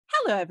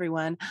Hello,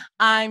 everyone.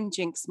 I'm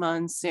Jinx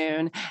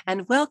Monsoon,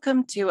 and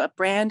welcome to a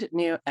brand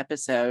new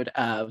episode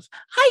of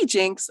Hi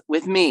Jinx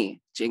with me,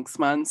 Jinx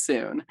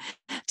Monsoon.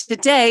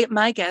 Today,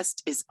 my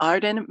guest is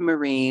Arden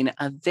Marine,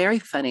 a very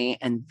funny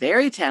and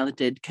very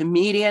talented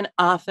comedian,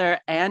 author,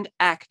 and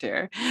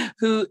actor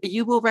who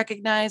you will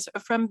recognize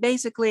from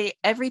basically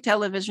every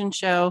television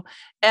show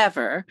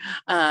ever.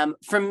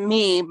 For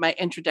me, my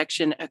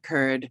introduction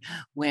occurred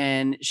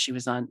when she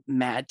was on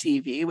Mad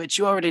TV, which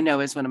you already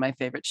know is one of my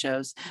favorite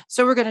shows.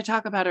 So we're going to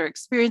talk about her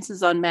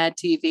experiences on Mad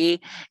TV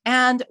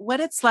and what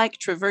it's like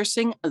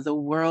traversing the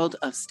world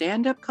of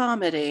stand-up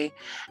comedy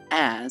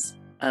as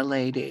a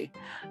lady.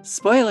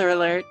 Spoiler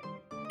alert,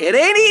 it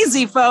ain't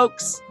easy,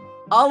 folks.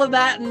 All of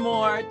that and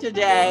more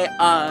today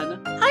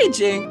on Hi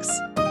Jinx.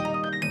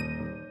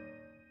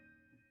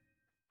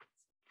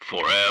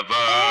 Forever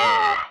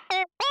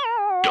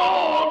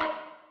Dog.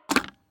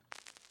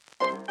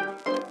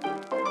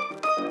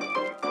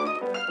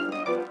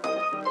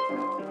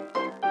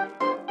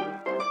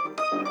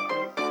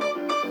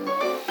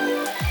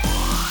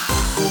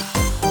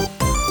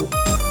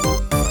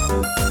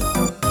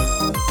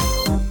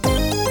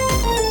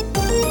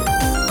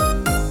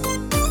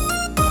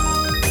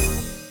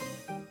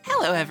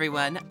 Hello,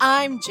 everyone.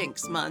 I'm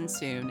Jinx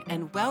Monsoon,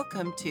 and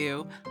welcome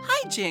to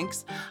Hi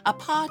Jinx, a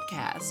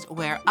podcast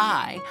where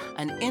I,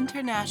 an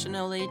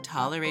internationally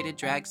tolerated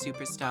drag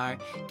superstar,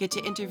 get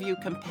to interview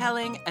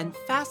compelling and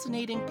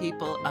fascinating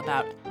people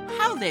about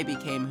how they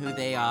became who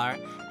they are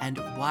and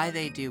why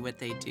they do what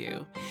they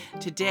do.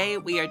 Today,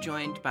 we are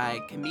joined by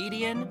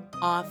comedian,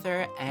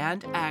 author,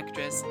 and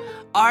actress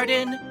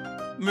Arden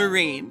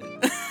Marine.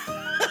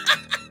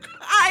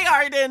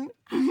 Hi, Arden.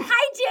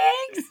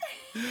 Hi, Jinx.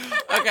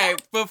 Okay,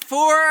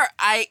 before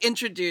I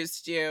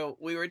introduced you,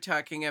 we were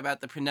talking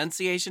about the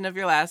pronunciation of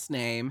your last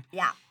name.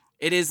 Yeah.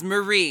 It is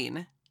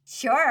Marine.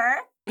 Sure.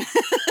 Is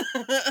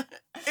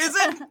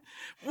it?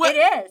 What?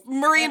 It is.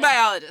 Marine It is.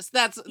 biologist.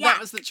 That Yeah.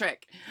 was the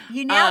trick.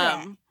 You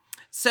nailed it.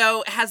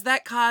 So has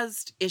that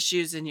caused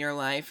issues in your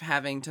life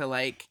having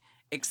to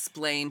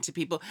explain to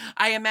people?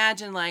 I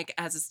imagine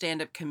as a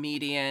stand-up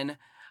comedian,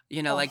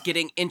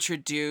 getting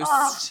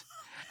introduced.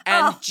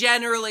 And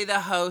generally the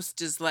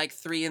host is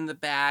 3 in the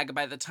bag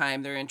by the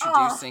time they're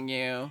introducing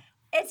you.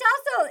 It's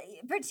also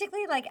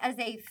particularly as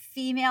a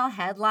female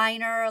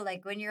headliner,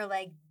 when you're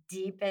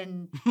deep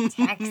in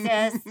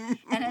Texas, and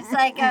it's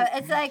like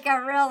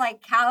a real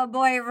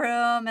cowboy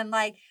room, and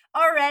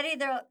already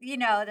they're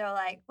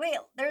like, wait,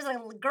 there's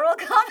a girl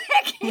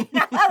comic,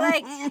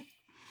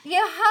 you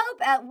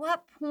hope at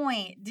what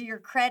point do your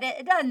credit?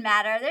 It doesn't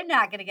matter. They're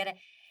not gonna get it.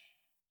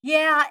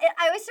 Yeah,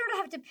 I always sort of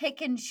have to pick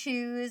and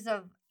choose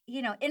of.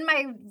 In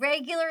my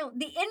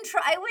the intro,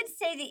 I would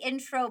say the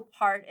intro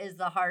part is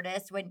the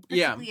hardest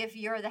particularly if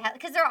you're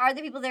because there are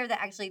the people there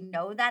that actually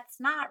know that's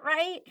not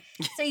right.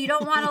 So you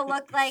don't want to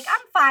look like,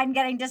 I'm fine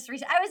getting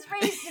disrespected. I was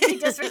raised to be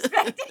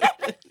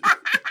disrespected.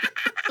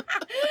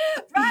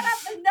 Brought up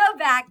with no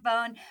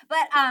backbone.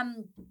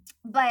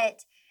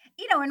 But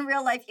in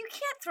real life, you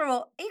can't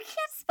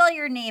spell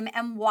your name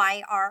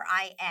Myrin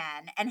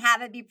and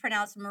have it be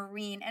pronounced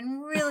Marine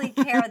and really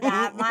care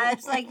that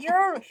much.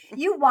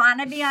 You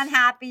want to be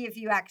unhappy if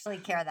you actually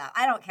care that.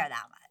 I don't care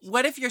that much.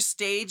 What if your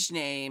stage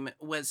name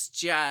was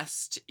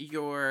just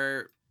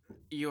your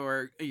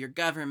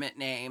government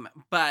name,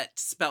 but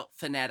spelt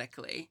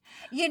phonetically?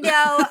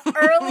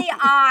 Early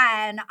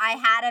on, I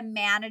had a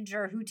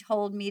manager who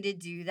told me to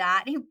do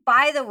that.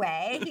 By the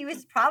way, he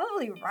was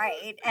probably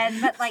right.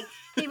 But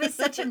he was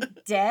such a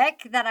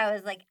dick that I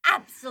was like,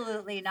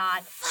 absolutely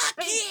not.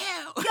 Fuck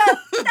you!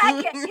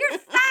 Thank you. You're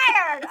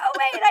fired. Oh,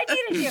 wait, I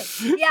needed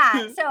you. Yeah,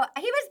 so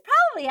he was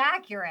probably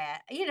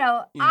accurate.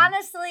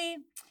 Honestly.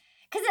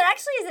 Because it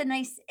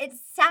actually it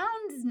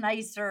sounds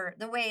nicer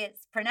the way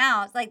it's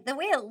pronounced. The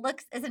way it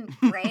looks isn't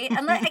great.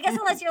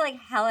 Unless you're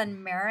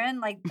Helen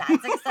Mirren,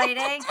 that's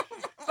exciting.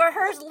 But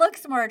hers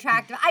looks more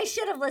attractive. I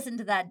should have listened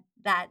to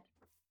that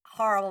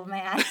horrible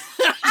man.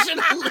 I should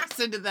have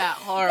listened to that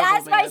horrible man.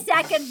 That's my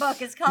second book.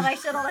 It's called I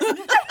Should Have Listened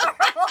to That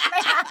Horrible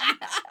Man.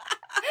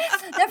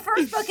 The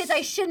first book is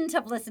I Shouldn't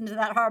Have Listened to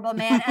That Horrible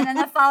Man. And then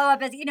the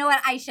follow-up is, you know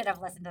what? I should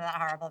have listened to that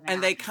horrible man.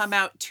 And they come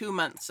out 2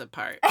 months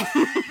apart.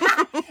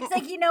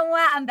 It's you know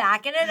what? I'm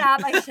backing it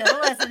up. I should have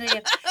listened to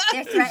you.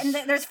 They're threatened.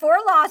 There's 4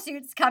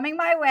 lawsuits coming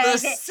my way. The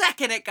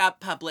second it got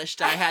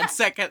published, I had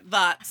second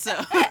thoughts.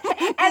 So.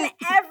 And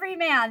every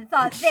man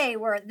thought they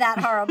were that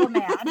horrible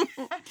man.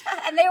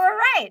 And they were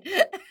right.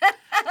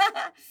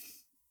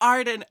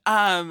 Arden,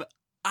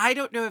 I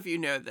don't know if you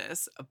know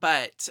this,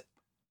 but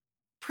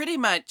pretty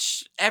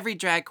much every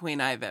drag queen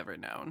I've ever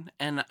known,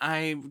 and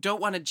I don't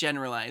want to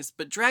generalize,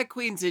 but drag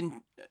queens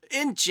in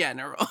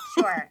general.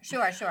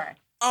 Sure.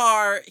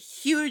 Are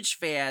huge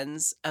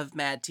fans of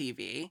Mad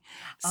TV.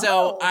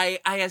 So I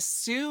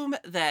assume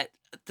that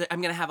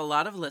I'm going to have a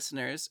lot of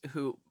listeners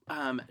who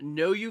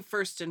know you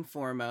first and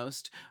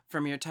foremost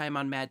from your time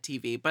on Mad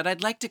TV, but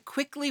I'd like to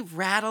quickly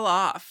rattle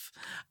off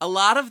a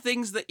lot of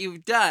things that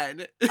you've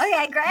done.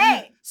 Okay,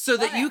 great. So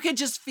Love that you it. could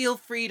just feel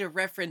free to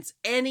reference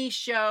any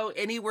show,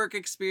 any work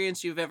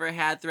experience you've ever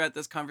had throughout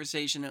this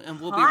conversation,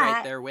 and we'll be right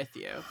Hot. there with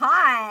you.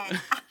 Hot.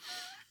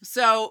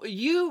 So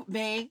you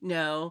may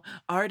know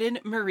Arden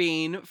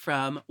Marine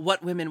from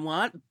What Women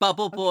Want,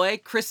 Bubble Boy,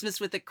 Christmas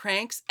with the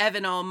Cranks,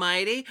 Evan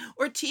Almighty,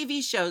 or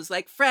TV shows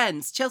like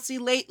Friends, Chelsea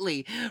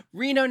Lately,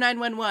 Reno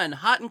 911,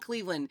 Hot in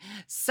Cleveland,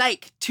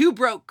 Psych, Two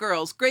Broke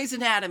Girls, Grey's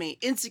Anatomy,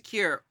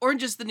 Insecure,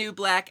 Orange is the New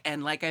Black,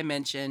 and like I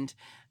mentioned,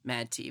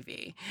 Mad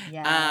TV.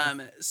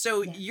 Yes.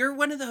 So Yes. you're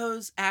one of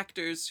those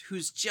actors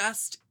who's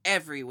just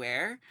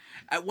everywhere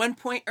at one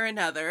point or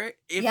another.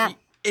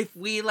 If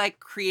we like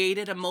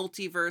created a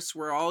multiverse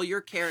where all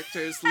your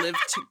characters live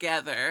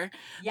together,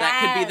 that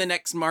could be the Yes.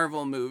 next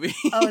Marvel movie.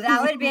 Oh,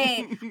 that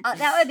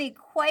would be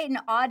quite an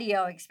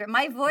audio experience.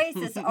 My voice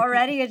is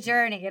already a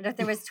journey, and if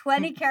there was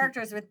 20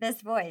 characters with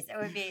this voice, it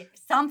would be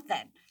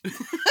something.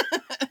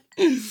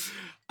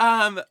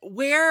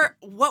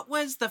 What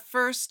was the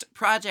first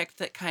project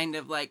that kind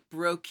of like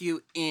broke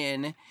you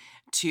in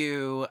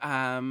to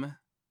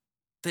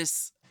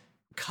this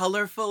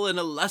colorful and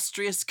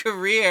illustrious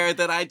career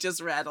that I just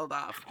rattled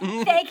off?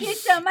 Thank you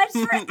so much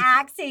for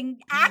axing,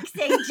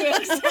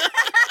 Jinx.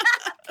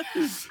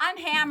 I'm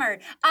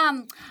hammered.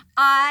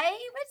 I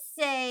would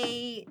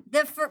say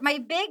my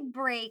big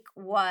break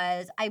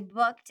was I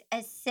booked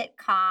a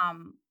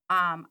sitcom.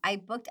 I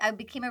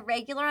became a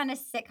regular on a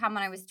sitcom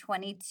when I was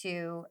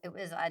 22. It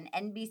was an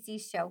NBC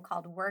show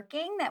called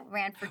Working that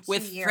ran for 2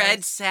 With years.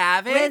 Fred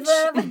Savage?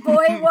 With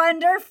boy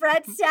wonder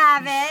Fred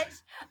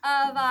Savage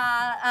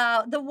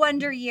of the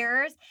Wonder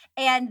Years.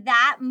 And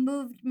that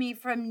moved me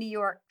from New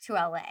York to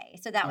LA.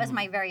 So that was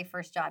my very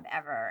first job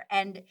ever.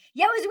 And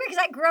yeah, it was weird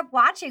because I grew up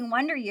watching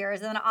Wonder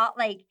Years and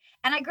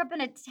and I grew up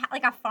in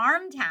a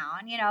farm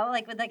town,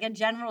 with like a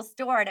general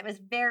store. And it was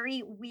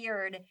very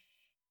weird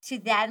to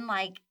then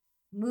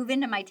move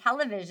into my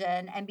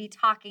television and be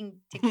talking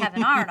to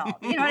Kevin Arnold.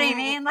 You know what I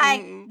mean?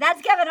 Like,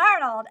 that's Kevin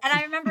Arnold. And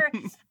I remember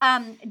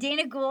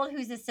Dana Gould,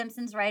 who's a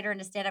Simpsons writer and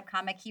a stand-up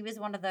comic, he was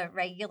one of the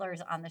regulars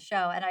on the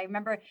show. And I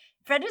remember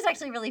Fred was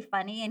actually really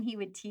funny, and he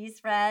would tease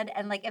Fred.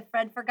 And like, if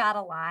Fred forgot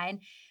a line,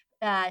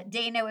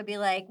 Dana would be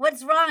like,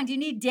 "What's wrong? Do you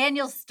need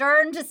Daniel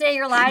Stern to say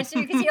your lines to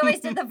you?" Because he always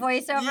did the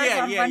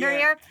voiceovers on Wonder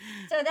Year.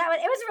 So it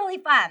was really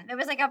fun. It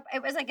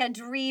was like a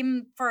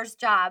dream first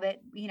job.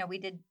 We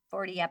did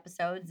 40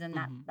 episodes, and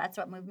that's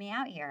what moved me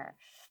out here.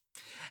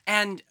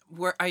 And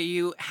are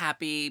you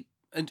happy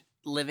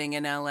living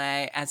in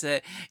LA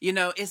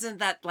isn't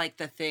that like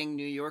the thing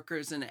New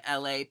Yorkers and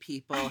LA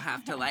people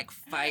have to like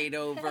fight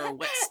over?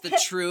 What's the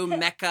true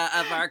mecca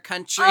of our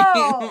country?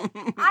 Oh,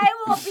 I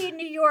will be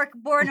New York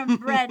born and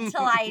bred till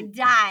I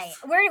die.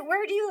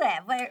 Where do you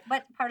live?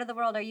 What part of the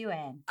world are you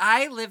in?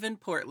 I live in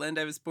Portland.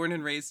 I was born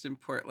and raised in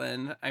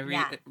Portland. I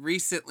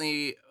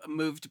recently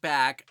moved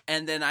back,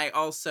 and then I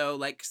also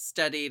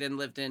studied and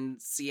lived in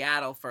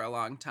Seattle for a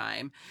long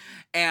time.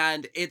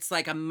 And it's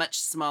like a much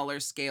smaller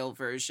scale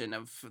version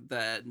of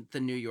the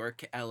New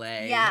York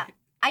LA. Yeah.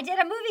 I did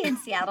a movie in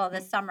Seattle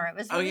this summer. It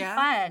was really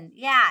fun.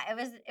 Yeah,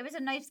 it was a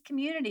nice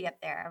community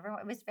up there.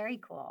 It was very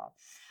cool.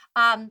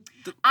 It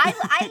took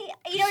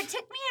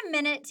me a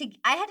minute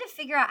I had to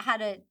figure out how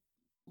to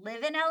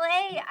live in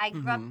LA. I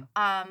grew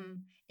up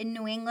in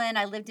New England.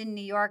 I lived in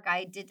New York.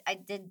 I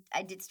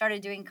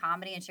started doing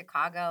comedy in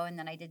Chicago, and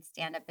then I did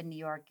stand up in New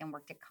York and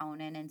worked at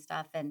Conan and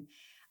stuff. And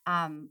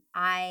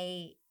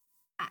I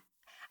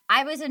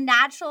was a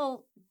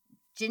natural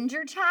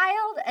ginger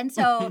child, and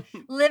so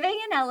living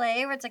in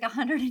LA where it's like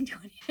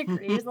 120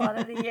 degrees a lot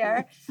of the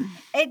year,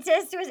 it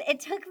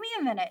took me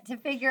a minute to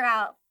figure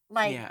out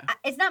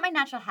it's not my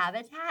natural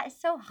habitat.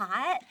 It's so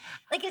hot.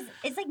 Like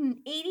it's like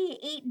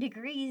 88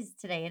 degrees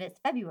today, and it's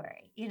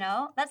February.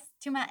 That's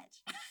too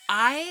much.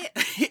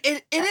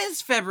 It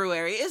is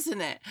February,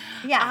 isn't it?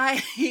 Yeah.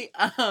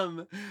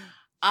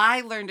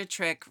 I learned a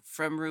trick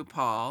from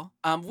RuPaul,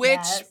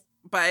 which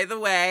by the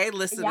way,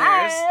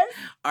 listeners,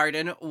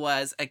 Arden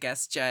was a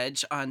guest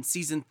judge on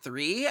season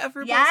 3 of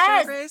RuPaul's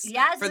Drag Race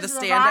for the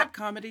stand-up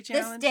comedy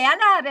challenge. The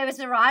stand-up, it was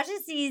the Raja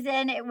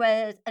season. It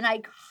was an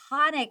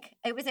iconic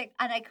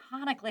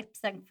lip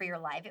sync for your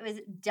life. It was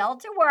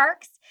Delta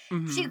Works.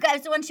 She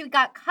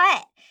got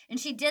cut, and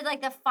she did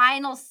the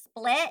final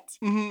split.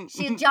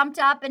 She jumped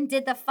up and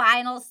did the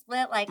final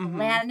split,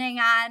 landing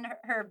on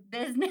her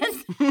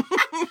business,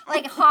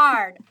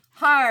 hard.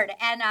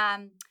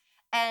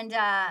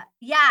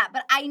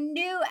 But I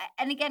knew,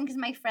 and again, because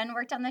my friend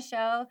worked on the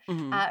show,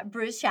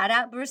 Bruce, shout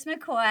out Bruce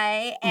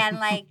McCoy, and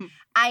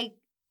I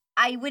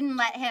wouldn't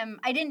let him,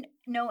 I didn't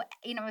know,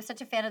 I was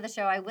such a fan of the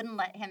show, I wouldn't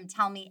let him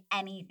tell me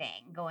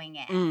anything going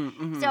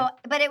in. So,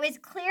 but it was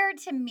clear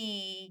to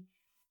me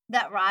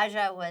that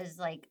Raja was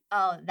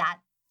that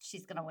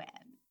she's going to win.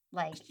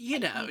 Like, You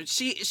know,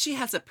 she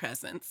has a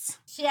presence.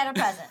 she had a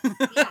presence.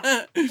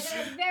 Yeah. It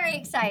was very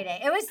exciting.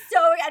 It was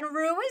so, and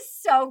Rue was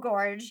so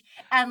gorge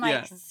and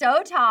like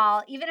so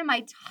tall. Even in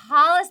my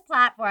tallest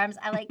platforms,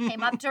 I like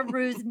came up to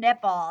Rue's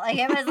nipple. Like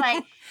it was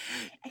like,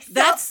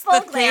 That's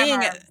full the thing.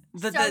 glamour.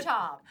 So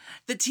tall.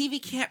 The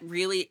TV can't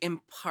really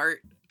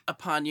impart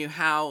upon you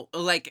how,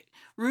 like,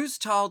 Rue's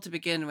tall to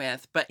begin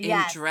with, but in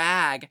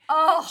drag,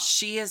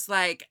 she is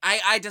like,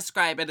 I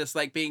describe it as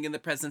like being in the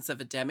presence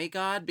of a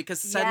demigod, because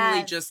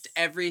suddenly just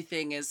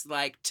everything is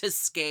like to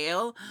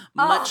scale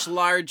much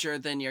larger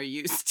than you're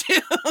used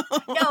to.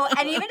 No,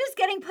 and even just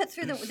getting put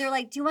through they're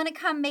like, do you want to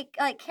come make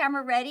like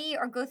camera ready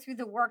or go through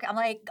the work? I'm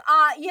like,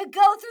 you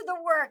go through the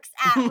works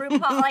at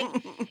RuPaul.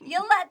 Like, you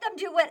let them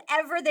do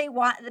whatever they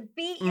want.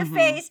 Beat your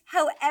face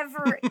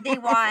however they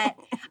want.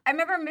 I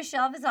remember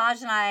Michelle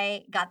Visage and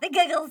I got the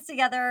giggles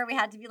together. We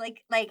had to be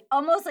like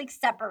almost like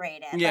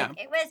separated. Yeah.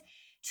 Like, it was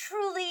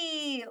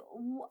truly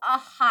a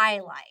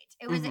highlight.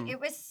 It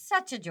was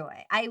such a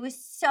joy. I was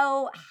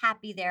so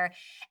happy there.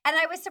 And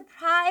I was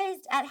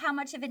surprised at how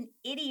much of an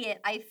idiot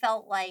I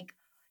felt like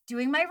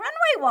doing my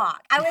runway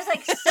walk. I was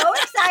like so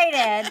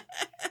excited.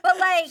 But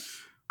like,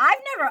 I've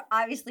never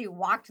obviously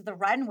walked the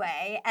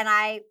runway, and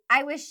I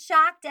was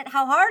shocked at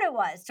how hard it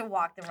was to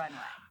walk the runway.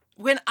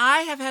 When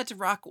I have had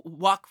to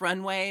walk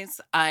runways,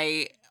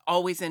 I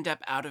always end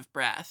up out of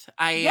breath.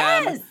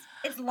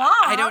 It's long.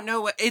 I don't know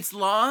what it's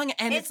long,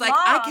 and it's like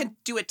long. I can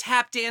do a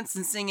tap dance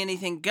and sing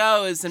Anything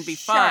Goes and be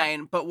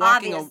fine, but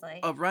walking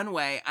a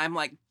runway, I'm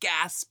like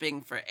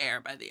gasping for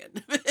air by the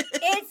end of it.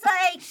 It's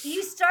like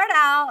you start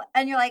out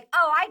and you're like,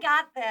 oh, I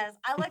got this.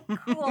 I look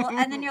cool.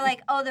 And then you're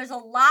like, oh, there's a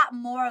lot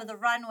more of the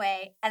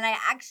runway, and I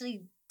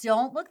actually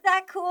don't look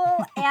that cool,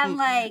 and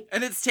like,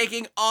 and it's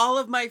taking all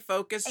of my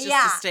focus just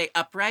to stay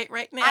upright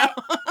right now.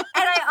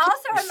 And I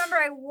also remember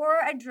I wore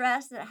a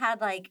dress that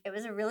had like, it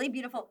was a really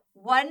beautiful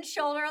one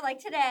shoulder like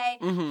today,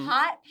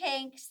 hot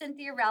pink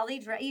Cynthia Rowley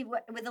dress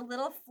with a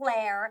little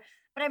flare.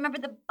 But I remember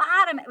the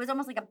bottom, it was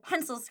almost like a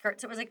pencil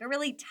skirt. So it was like a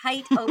really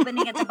tight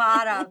opening at the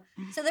bottom.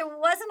 So there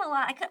wasn't a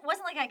lot. It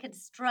wasn't like I could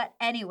strut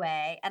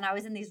anyway. And I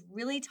was in these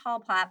really tall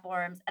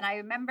platforms. And I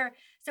remember,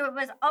 so it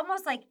was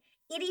almost like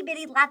itty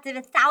bitty lots of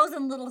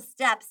 1,000 little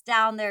steps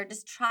down there,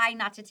 just trying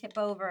not to tip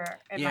over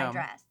in my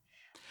dress.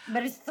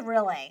 But it's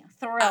thrilling.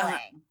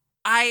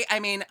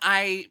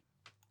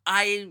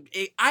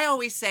 I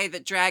always say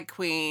that drag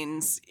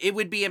queens, it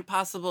would be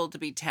impossible to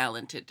be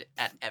talented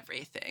at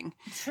everything.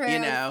 True. You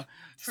know?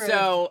 True.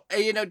 So,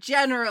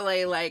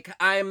 generally, like,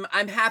 I'm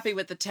happy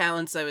with the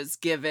talents I was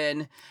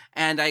given,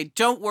 and I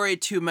don't worry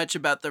too much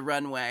about the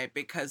runway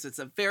because it's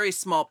a very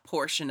small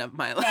portion of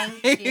my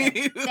life.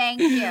 Thank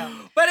you.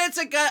 But it's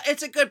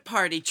a good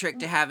party trick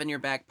to have in your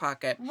back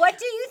pocket. What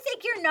do you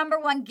think your number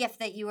one gift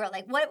that you were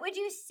like, what would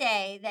you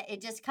say that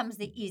it just comes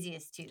the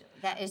easiest to?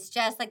 That is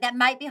just like, that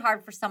might be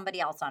hard for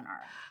somebody else on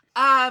earth.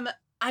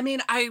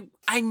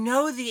 I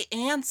know the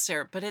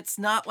answer, but it's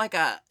not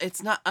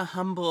a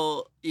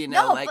humble,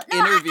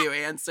 interview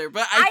answer.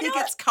 But I think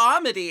it's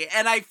comedy,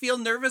 and I feel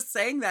nervous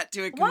saying that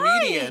to a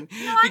comedian.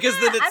 No, because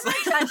then it's I'm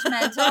not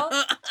judgmental.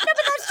 No, but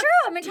that's true.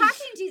 I mean,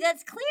 talking to you,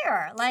 that's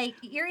clear. Like,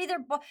 you're either,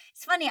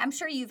 it's funny, I'm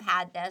sure you've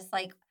had this.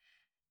 Like,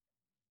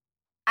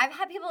 I've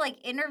had people like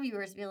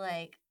interviewers be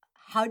like,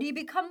 how do you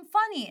become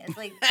funny? It's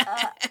like,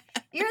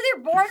 you're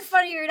either born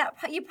funny or you're not.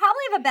 You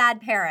probably have a bad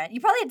parent. You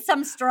probably had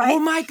some strife. Oh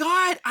my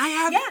God. I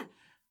have.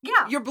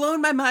 Yeah. You're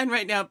blowing my mind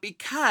right now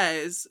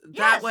because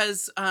that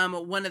was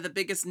one of the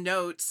biggest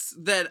notes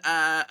that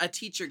a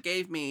teacher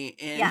gave me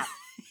in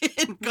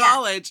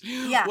college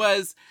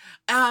was,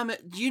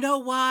 you know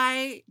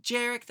why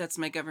Jarek, that's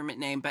my government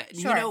name, but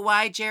you know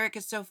why Jarek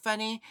is so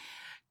funny?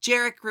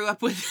 Jarek grew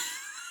up with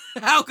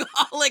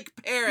alcoholic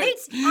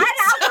parents. I had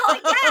an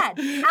alcoholic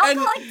dad.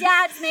 Alcoholic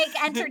dads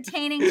make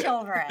entertaining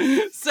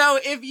children. So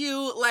if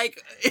you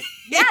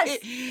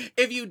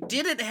if you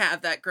didn't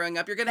have that growing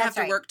up, you're going to have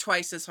to work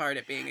twice as hard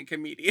at being a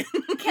comedian.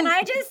 Can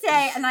I just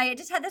say, and I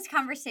just had this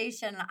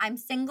conversation, I'm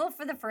single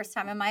for the first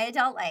time in my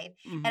adult life,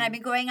 and I've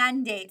been going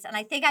on dates, and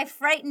I think I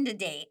frightened a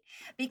date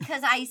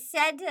because I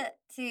said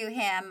to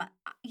him,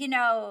 and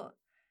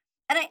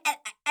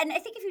I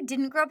think if you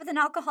didn't grow up with an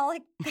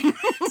alcoholic parent,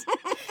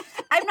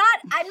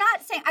 I'm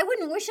not saying I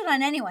wouldn't wish it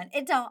on anyone.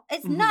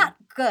 It's not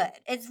good.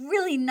 It's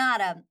really not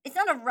a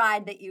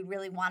ride that you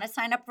really want to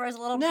sign up for as a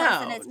little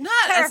person. It's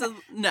not as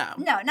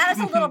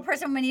a little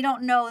person when you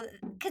don't know,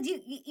 because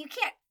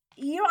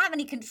you don't have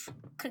any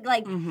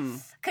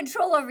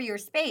control over your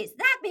space.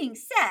 That being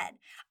said,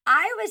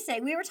 I would say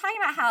we were talking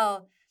about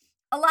how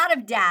a lot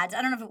of dads,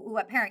 I don't know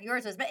what parent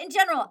yours was, but in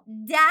general,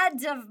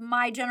 dads of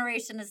my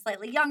generation is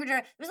slightly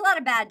younger. There's a lot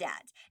of bad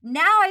dads.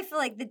 Now I feel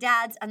like the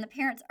dads and the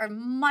parents are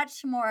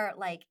much more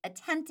like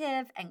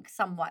attentive and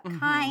somewhat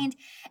kind.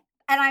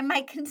 And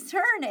my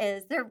concern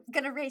is they're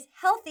going to raise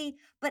healthy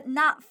but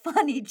not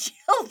funny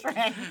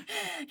children.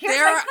 Here's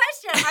my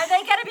question. Are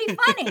they going to be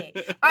funny?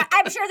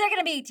 I'm sure they're going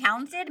to be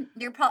talented.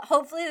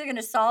 Hopefully they're going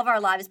to solve our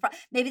lives.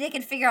 Maybe they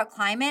can figure out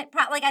climate.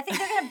 I think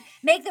they're going to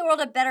make the world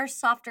a better,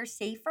 softer,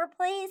 safer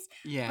place.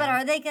 Yeah. But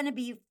are they going to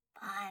be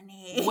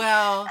funny?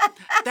 Well,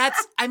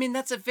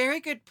 that's a very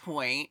good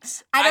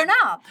point. I don't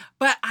know.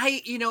 But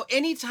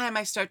anytime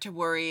I start to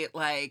worry,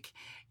 like,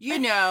 you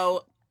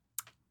know,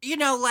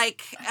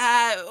 like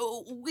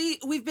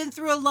we've been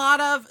through a lot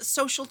of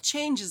social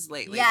changes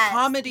lately. Yes,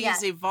 Comedy yes.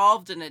 has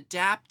evolved and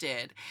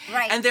adapted.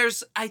 Right. And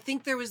I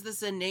think there was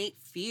this innate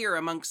fear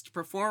amongst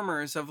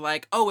performers of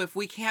like, oh, if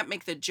we can't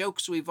make the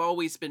jokes we've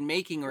always been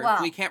making, or if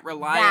Well, we can't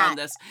rely on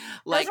this,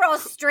 like, those are all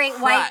straight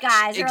white crutch.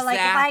 guys who are like,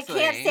 if I can't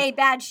Exactly. say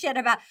bad shit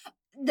about.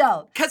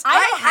 No. Because I I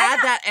don't- I'm had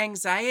not- that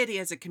anxiety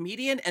as a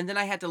comedian, and then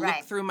I had to look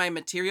Right. through my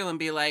material and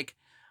be like,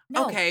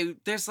 No. okay,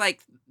 there's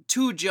like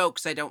 2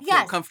 jokes I don't feel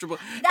Yes. comfortable.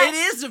 That- It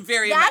is a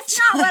very That's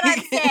much not what I'm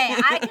like-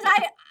 saying.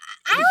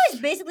 I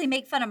always basically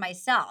make fun of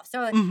myself. So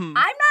Mhm. I'm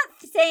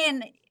not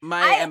saying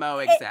My MO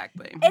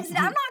exactly. I'm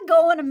not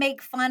going to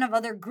make fun of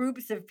other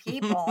groups of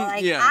people.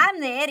 Like Yeah. I'm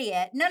the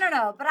idiot.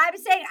 No. But I'm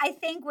saying I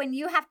think when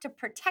you have to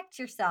protect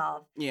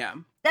yourself, Yeah.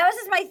 that was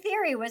just my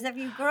theory. Was if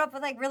you grew up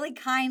with like really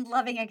kind,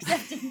 loving,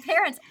 accepting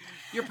parents,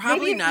 You're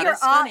probably maybe not you're as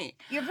funny.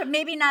 You're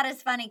maybe not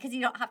as funny because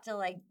you don't have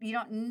to you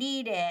don't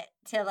need it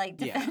to Yeah.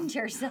 defend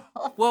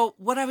yourself. Well,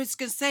 what I was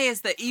going to say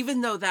is that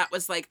even though that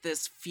was like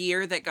this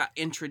fear that got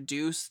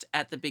introduced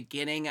at the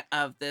beginning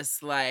of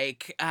this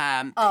like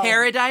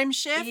paradigm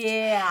shift,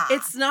 Yeah.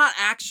 it's not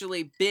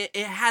actually it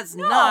has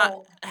No.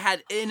 not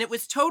had, and it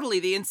was totally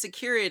the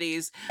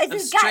insecurities It's of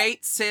this guy-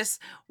 straight cis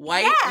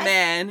white Yes.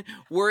 men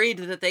worried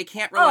that they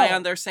can't rely Oh.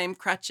 on their same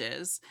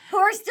crutches. Who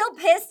are still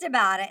pissed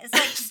about it. It's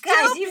like, Still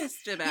guys,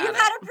 pissed about you've it.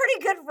 had a pretty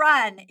good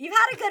run. You've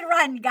had a good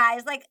run,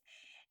 guys. Like,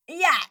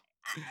 yeah.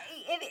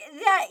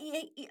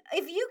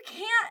 If you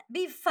can't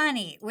be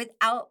funny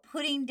without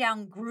putting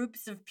down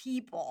groups of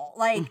people,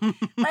 like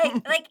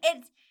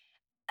it's,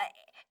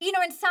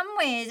 in some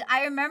ways,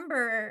 I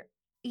remember,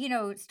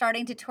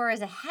 starting to tour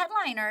as a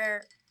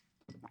headliner,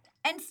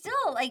 and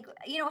still,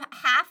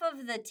 half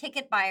of the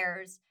ticket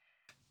buyers.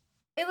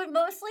 It would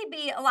mostly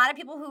be a lot of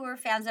people who were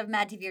fans of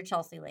Mad TV or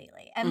Chelsea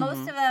lately. And most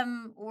Mhm. of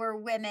them were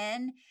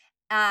women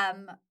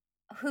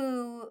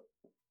who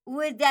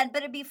would then,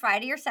 but it'd be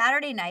Friday or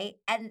Saturday night,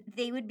 and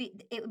it would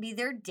be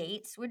their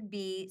dates would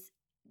be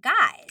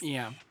guys.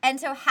 Yeah. And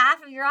so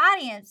half of your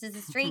audience is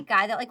a straight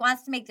guy that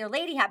wants to make their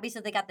lady happy,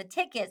 so they got the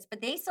tickets,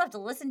 but they still have to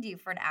listen to you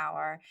for an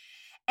hour.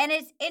 And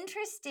it's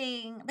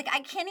interesting. I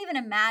can't even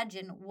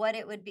imagine what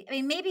it would be. I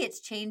mean, maybe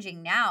it's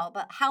changing now,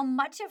 but how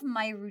much of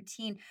my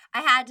routine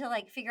I had to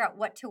figure out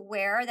what to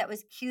wear that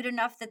was cute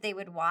enough that they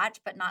would watch,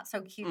 but not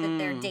so cute that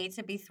their dates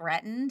would be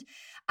threatened.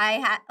 I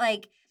had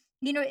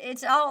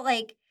it's all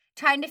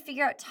trying to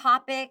figure out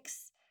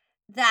topics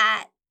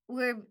that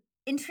were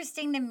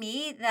interesting to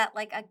me that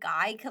a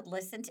guy could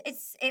listen to.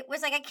 It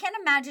was I can't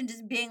imagine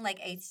just being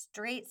a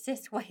straight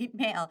cis white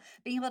male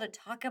being able to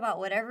talk about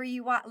whatever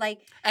you want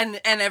And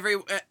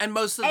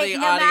most of the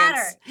no audience,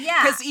 matter.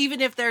 Yeah. because even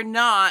if they're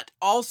not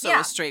also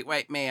Yeah. a straight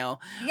white male,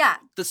 Yeah.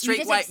 the straight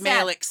just white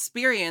male accept.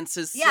 experience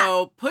is Yeah.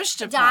 so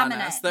pushed upon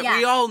us Dominant. that Yeah.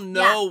 we all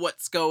know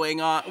what's going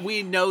on.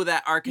 We know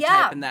that archetype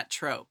Yeah. and that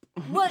trope.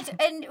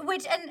 And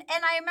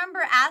I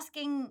remember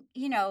asking,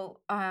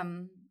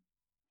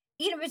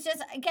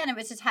 it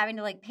was just having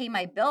to pay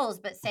my bills,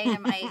 but saying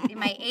to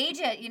my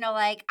agent,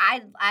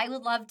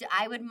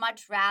 I would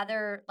much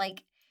rather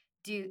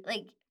do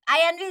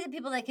I envy the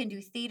people that can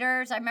do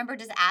theaters. I remember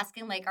just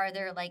asking are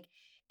there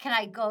can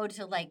I go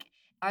to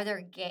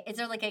is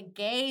there a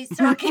gay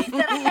circuit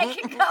that I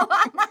can go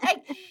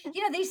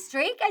on? These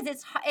straight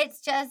guys,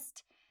 it's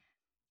just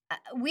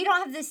we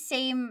don't have the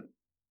same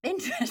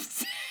interests,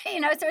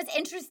 so it's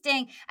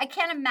interesting. I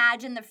can't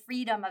imagine the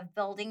freedom of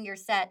building your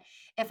set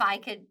if I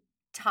could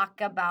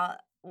talk about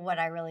what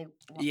I really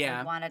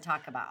want to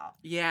talk about.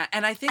 Yeah,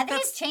 and I think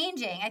it's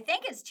changing. I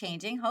think it's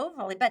changing,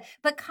 hopefully.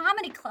 But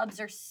comedy clubs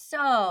are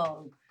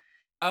so.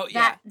 Oh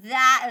yeah,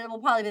 that will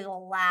probably be the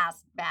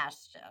last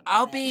bastion.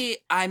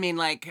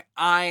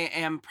 I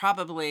am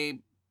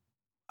probably.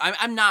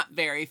 I'm not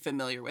very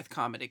familiar with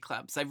comedy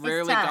clubs. I've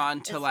rarely tough.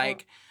 gone to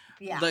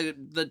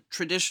the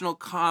traditional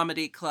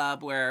comedy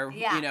club where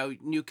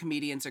new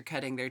comedians are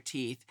cutting their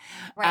teeth.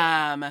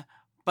 Right.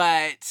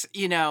 But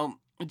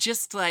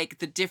just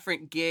the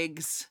different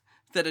gigs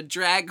that a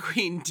drag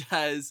queen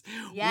does,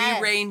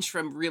 Yes. we range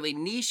from really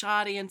niche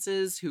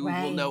audiences who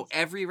will know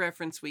every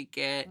reference we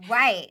get,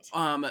 Right.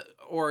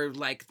 or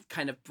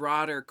kind of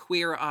broader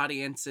queer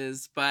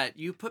audiences. But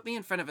you put me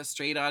in front of a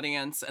straight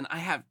audience and I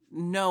have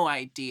no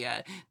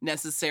idea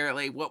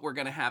necessarily what we're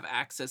going to have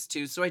access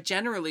to. So I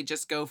generally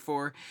just go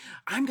for,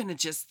 I'm going to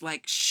just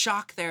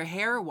shock their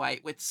hair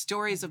white with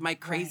stories of my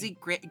crazy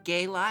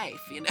gay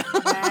life,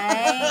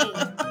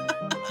 Right.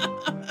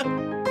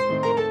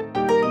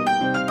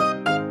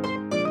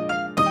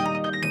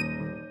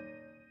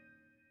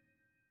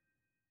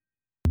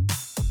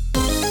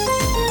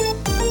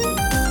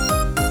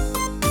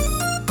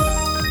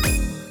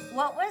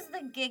 What was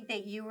the gig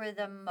that you were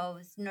the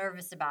most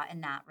nervous about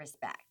in that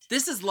respect?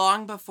 This is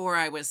long before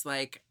I was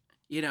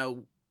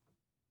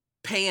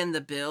paying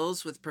the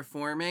bills with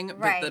performing. But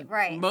Right, the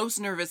right. most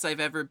nervous I've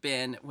ever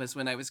been was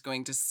when I was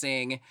going to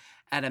sing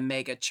at a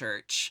mega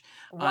church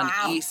on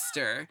Wow.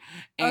 Easter.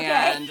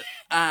 Okay.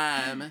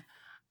 And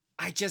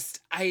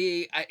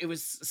it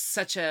was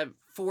such a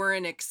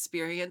foreign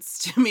experience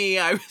to me.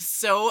 I was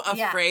so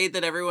Yeah. afraid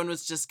that everyone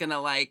was just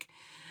gonna like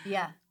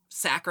Yeah.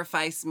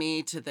 sacrifice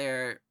me to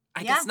their,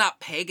 I Yeah. guess not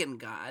pagan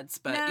gods,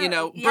 but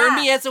No, burn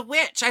me yeah. as a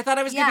witch. I thought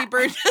I was gonna Yeah. be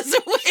burned as a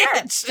Sure,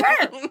 witch.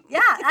 sure.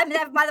 Yeah. I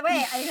mean, by the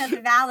way, I think that's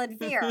a valid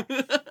fear.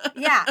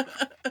 Yeah.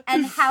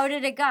 And how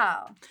did it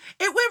go?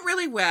 It went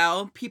really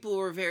well. People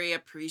were very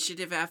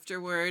appreciative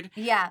afterward.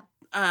 Yeah.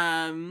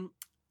 I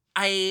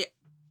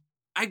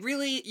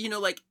really,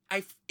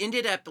 I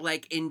ended up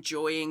like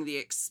enjoying the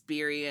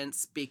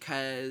experience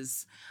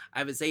because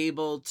I was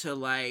able to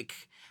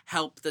like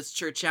help this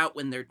church out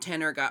when their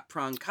tenor got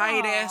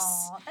bronchitis,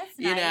 Oh, that's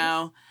you nice.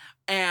 know,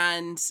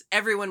 and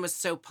everyone was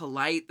so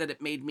polite that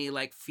it made me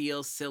like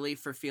feel silly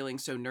for feeling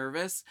so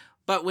nervous.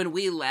 But when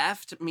we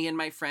left, me and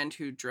my friend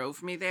who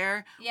drove me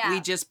there, we Yeah.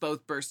 just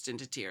both burst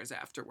into tears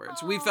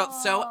afterwards. We felt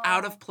so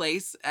out of Oh.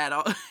 place at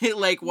all,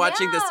 like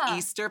watching this Yeah.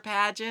 Easter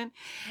pageant.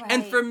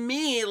 And for Right.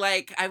 me,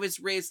 like, I was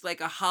raised like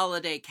a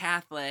holiday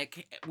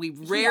Catholic. We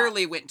Yeah.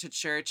 rarely went to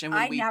church. And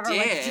when I we never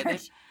went to did,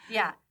 church.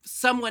 Yeah.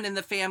 someone in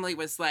the family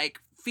was like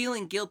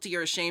feeling guilty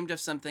or ashamed of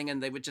something,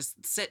 and they would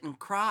just sit and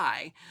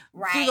cry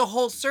through the Right.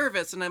 whole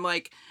service. And I'm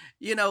like,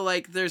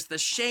 like there's the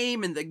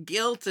shame and the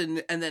guilt,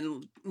 and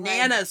then Right.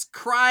 Nana's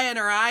crying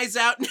her eyes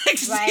out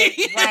next to Right.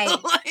 you.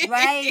 Right. like-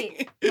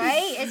 Right.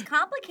 Right. It's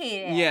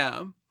complicated.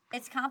 Yeah.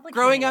 It's complicated.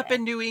 Growing up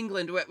in New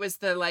England, what was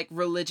the like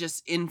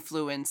religious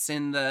influence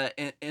in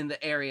the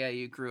area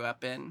you grew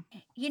up in?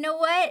 You know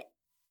what?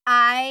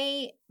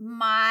 I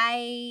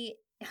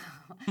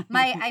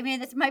mean,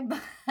 this is my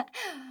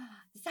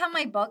this is how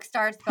my book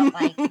starts, but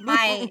like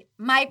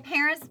my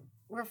parents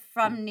were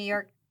from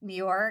New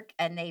York,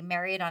 and they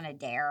married on a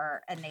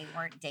dare, and they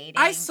weren't dating.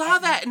 I saw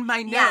and that in my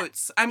Yeah.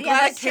 notes. I'm Yeah, glad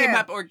it that's came true.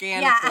 up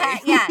organically.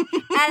 Yeah,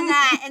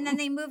 and then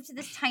they moved to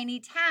this tiny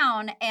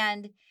town,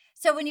 and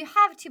so when you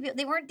have two people,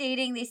 they weren't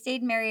dating, they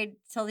stayed married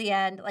till the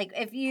end. Like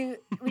when you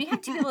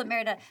have two people that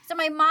married, so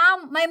my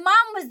mom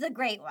was the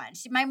great one.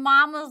 My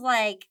mom was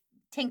like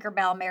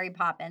Tinkerbell, Mary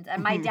Poppins,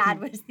 and my dad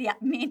was the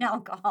mean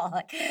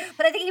alcoholic.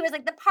 But I think he was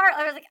like the part.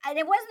 I was like, and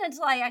it wasn't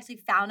until I actually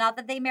found out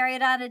that they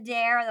married on a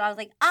dare that I was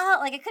like, oh,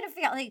 like I couldn't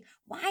figure out like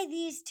why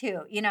these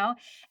two,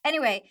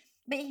 Anyway,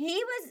 but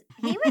he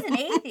was an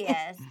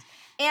atheist,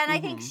 and I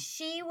think Mhm.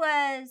 she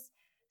was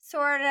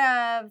sort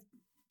of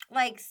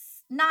like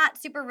not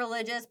super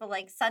religious, but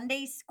like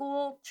Sunday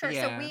school church.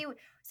 Yeah.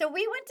 So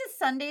we went to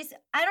Sundays.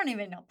 I don't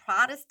even know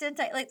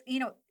Protestant. We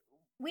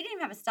didn't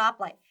even have a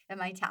stoplight in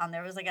my town.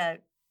 There's like a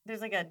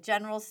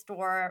general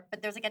store,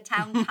 but there's like a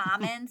town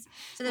commons.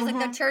 So there's like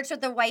the church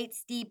with the white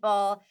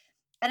steeple.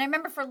 And I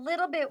remember for a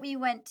little bit we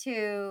went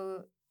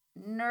to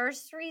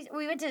nurseries.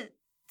 We went to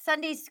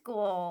Sunday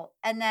school,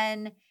 and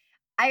then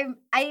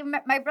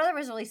my brother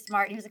was really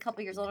smart. He was a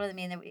couple years older than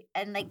me,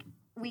 and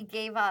we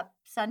gave up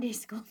Sunday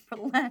school for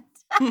Lent.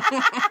 And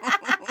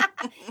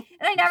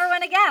I never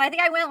went again. I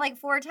think I went like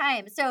 4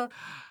 times. So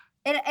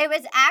it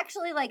was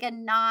actually like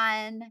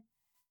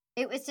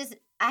it was just,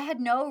 I had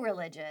no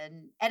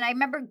religion. And I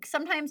remember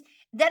sometimes,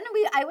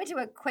 I went to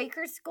a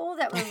Quaker school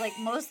that was like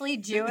mostly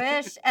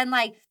Jewish, and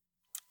like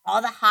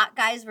all the hot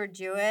guys were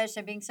Jewish,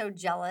 and being so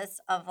jealous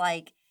of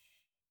like,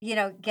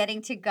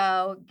 getting to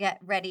go get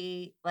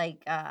ready,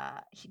 like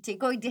to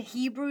going to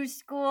Hebrew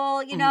school,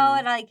 and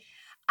like,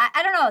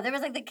 I don't know. There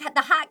was like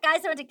the hot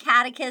guys that went to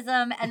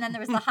catechism, and then there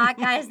was the hot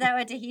guys that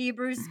went to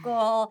Hebrew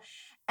school,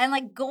 and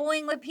like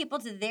going with people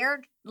to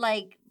their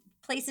like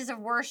places of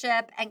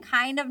worship, and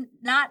kind of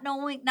not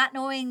knowing,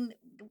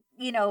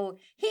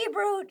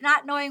 Hebrew,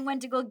 not knowing when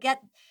to go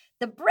get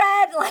the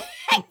bread, like,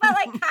 but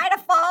like kind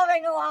of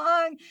following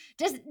along,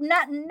 just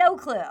no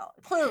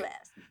clueless.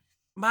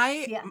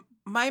 Yeah.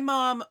 My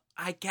mom,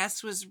 I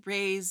guess, was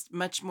raised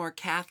much more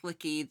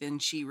Catholic-y than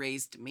she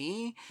raised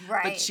me.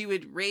 Right. But she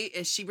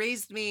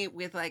raised me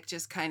with like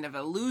just kind of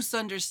a loose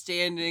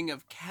understanding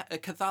of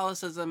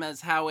Catholicism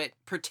as how it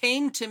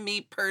pertained to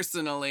me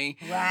personally.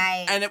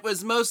 Right. And it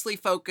was mostly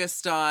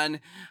focused on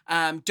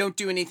don't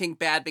do anything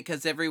bad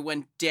because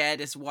everyone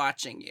dead is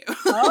watching you.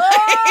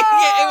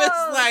 It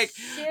was like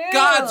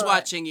God's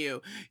watching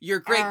you. Your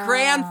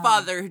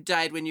great-grandfather who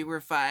died when you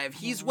were 5,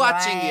 he's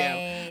watching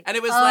you. And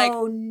it was like,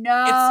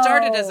 no. it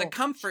started as a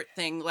comfort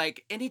thing.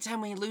 Like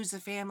anytime we lose a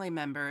family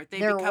member,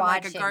 They're become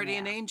like a watching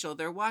guardian you. angel.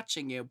 They're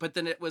watching you. But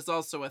then it was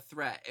also a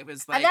threat. It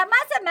was like, That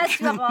must have messed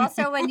you up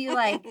also when you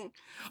like.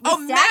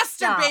 oh, sex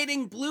stuff.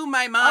 masturbating blew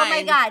my mind. Oh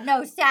my God,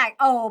 no, Stack.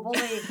 Oh,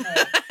 believe me.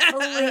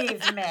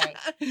 Believe me.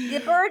 The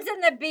birds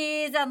and the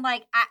bees, and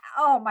like,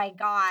 oh my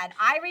God.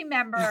 I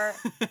remember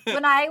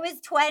when I was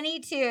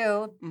 22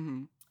 Mhm.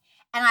 and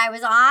I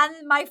was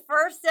on my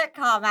first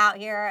sitcom out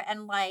here,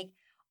 and like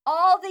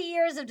all the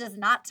years of just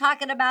not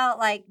talking about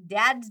like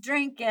dad's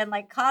drinking,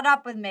 like caught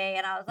up with me.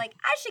 And I was like,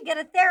 I should get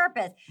a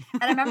therapist.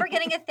 And I remember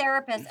getting a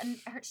therapist, and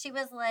she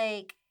was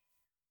like,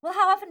 well,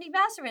 how often do you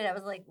masturbate? I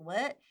was like,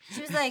 what?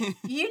 She was like,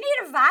 you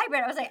need a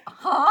vibrator. I was like,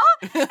 huh?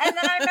 And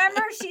then I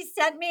remember she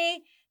sent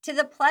me to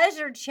the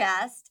Pleasure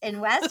Chest in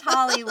West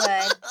Hollywood.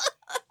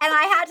 And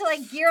I had to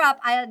like gear up.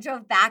 I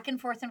drove back and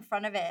forth in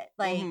front of it,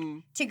 like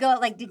to go,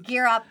 like to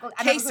gear up.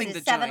 I remember going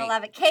to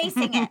 7-Eleven,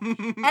 casing it.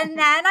 And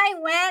then I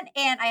went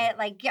and I had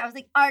like, I was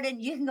like, Arden,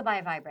 you can go buy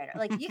a vibrator.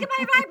 Like, you can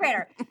buy a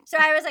vibrator. So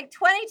I was like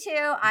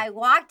 22. I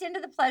walked into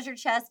the Pleasure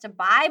Chest to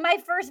buy my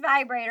first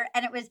vibrator.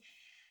 And it was,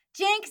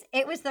 Jinx,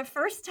 it was the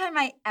first time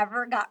I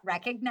ever got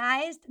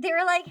recognized. They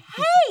were like,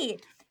 hey,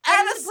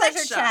 at the a Pleasure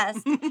sex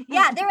Chest. shop.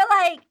 Yeah, they were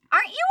like,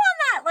 aren't you on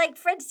that like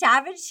Fred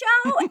Savage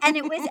show? And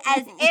it was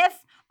as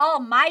if all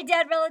my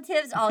dead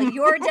relatives, all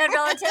your dead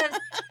relatives,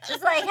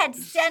 just like had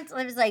sent,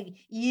 it was like,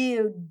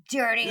 you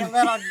dirty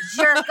little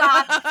jerk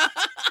off.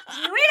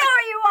 We know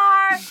who you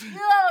are. You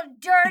little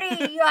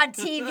dirty, you on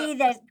TV,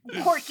 the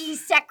quirky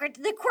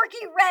the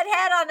quirky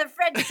redhead on the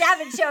Fred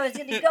Savage show is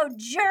going to go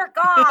jerk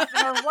off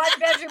in her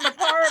 1-bedroom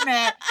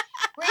apartment.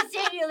 We're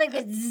seeing you like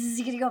this,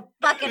 you're going to go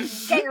fucking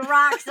get your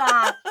rocks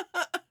off.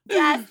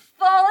 Yes,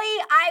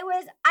 fully,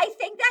 I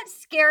think that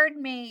scared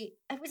me.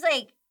 It was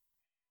like,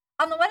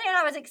 on the one hand,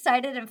 I was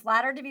excited and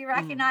flattered to be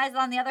recognized.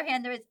 On the other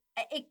hand,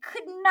 it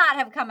could not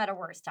have come at a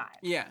worse time.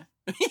 Yeah.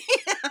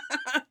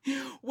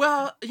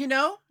 Well,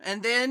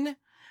 and then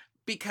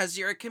because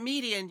you're a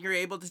comedian, you're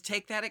able to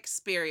take that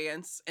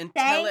experience and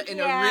tell it in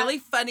a really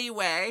funny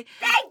way.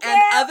 Thank and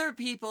you. Other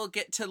people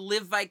get to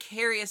live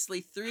vicariously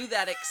through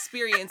that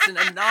experience in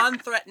a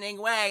non-threatening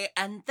way.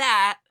 And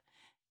that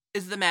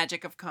is the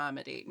magic of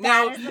comedy.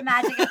 That is the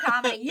magic of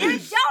comedy. You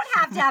don't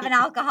have to have an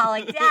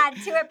alcoholic dad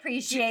to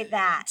appreciate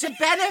that. To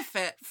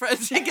benefit,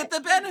 to get the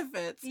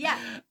benefits. Yeah.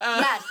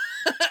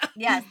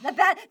 Yes.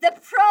 The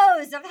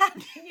pros of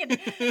having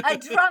a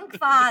drunk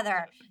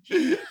father.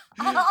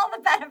 All the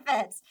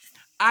benefits.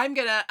 I'm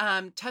going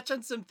to touch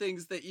on some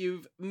things that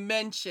you've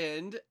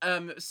mentioned.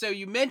 So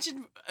you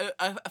mentioned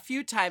a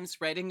few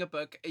times writing a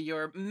book.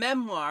 Your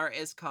memoir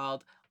is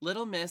called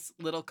Little Miss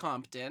Little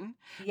Compton.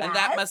 Yes. And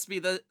that must be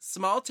the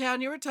small town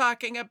you were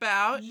talking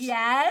about.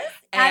 Yes.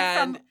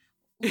 I'm from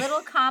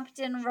Little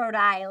Compton, Rhode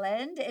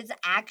Island. It's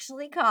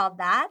actually called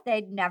that.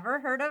 They'd never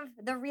heard of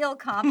the real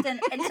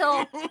Compton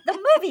until the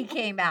movie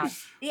came out.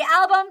 The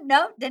album,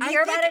 didn't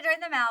hear about it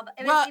during the album.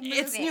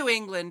 It's New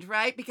England,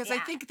 right? Because I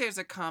think there's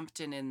a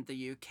Compton in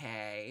the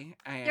UK.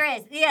 There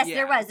is. Yes,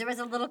 there was. There was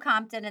a Little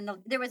Compton in the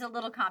UK.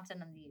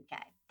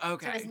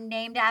 Okay. So it was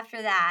named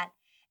after that.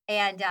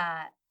 And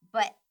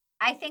but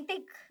I think they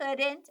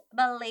couldn't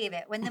believe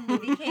it when the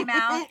movie came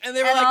out. And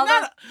they were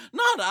like,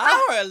 not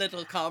our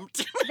Little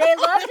Compton. They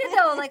loved it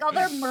though, like all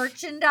their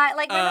merchandise.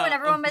 Like remember when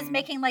everyone was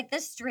making like the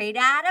straight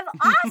out of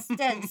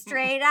Austin,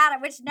 straight out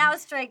of, which now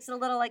strikes a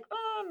little like,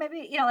 oh,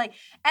 maybe, like,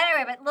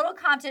 anyway, but Little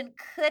Compton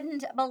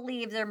couldn't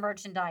believe their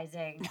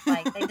merchandising.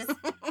 Like they just,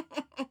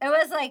 it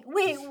was like,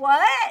 wait,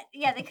 what?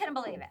 Yeah, they couldn't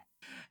believe it.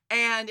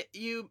 And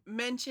you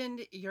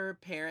mentioned your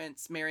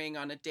parents marrying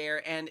on a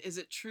dare. And is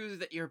it true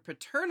that your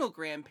paternal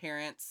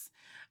grandparents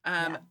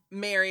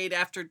married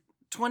after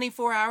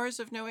 24 hours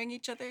of knowing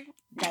each other?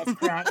 That's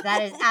correct.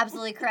 That is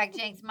absolutely correct,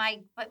 Jinx.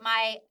 My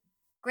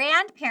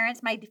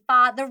grandparents,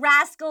 the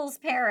Rascals'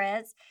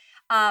 parents,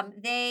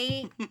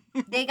 they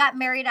got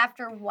married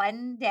after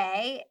one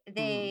day.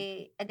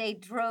 They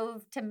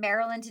drove to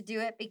Maryland to do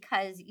it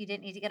because you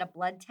didn't need to get a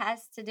blood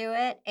test to do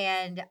it.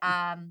 And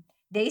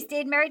they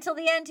stayed married till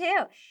the end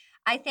too.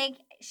 I think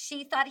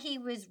she thought he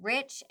was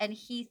rich and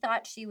he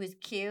thought she was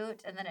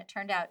cute. And then it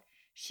turned out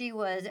she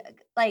was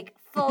like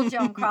full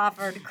Joan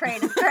Crawford, cray.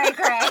 Full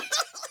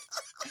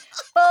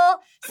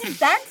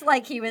spent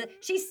like he was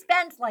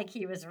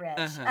rich.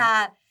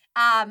 Uh-huh.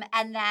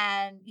 And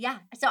then,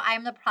 so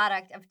I'm the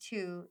product of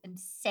two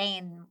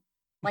insane,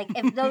 like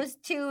if those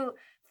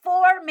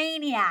four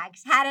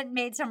maniacs hadn't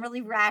made some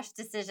really rash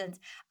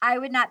decisions, I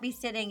would not be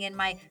sitting in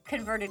my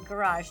converted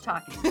garage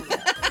talking to you.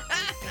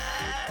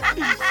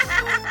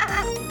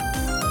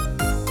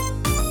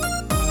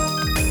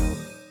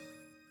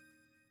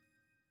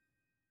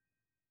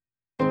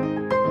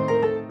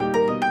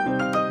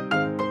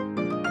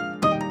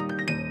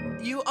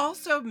 You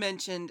also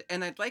mentioned,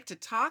 and I'd like to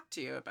talk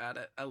to you about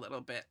it a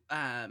little bit,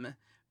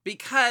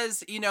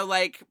 because, the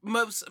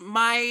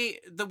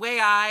way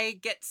I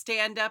get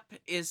stand-up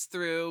is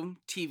through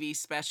TV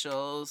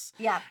specials.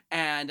 Yeah.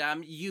 And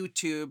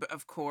YouTube,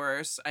 of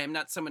course. I am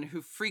not someone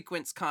who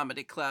frequents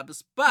comedy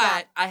clubs,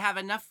 but I have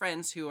enough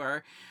friends who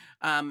are,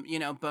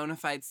 bona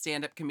fide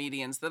stand-up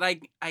comedians that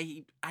I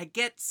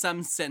get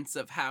some sense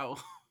of how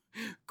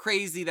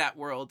crazy that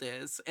world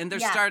is. And they're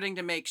starting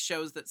to make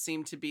shows that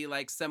seem to be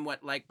like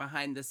somewhat like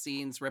behind the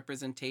scenes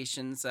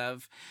representations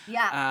of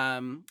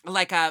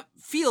like a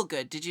Feel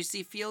Good. Did you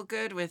see Feel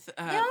Good with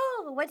No,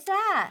 what's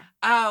that?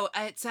 Oh,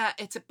 it's a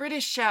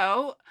British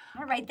show.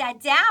 I'll write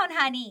that down,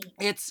 honey.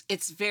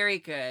 It's very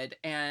good,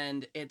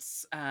 and it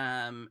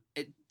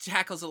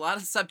tackles a lot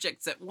of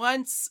subjects at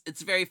once.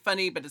 It's very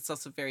funny, but it's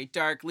also very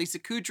dark. Lisa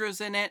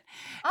Kudrow's in it.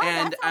 Oh,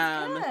 and that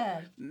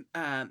sounds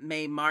good.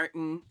 Mae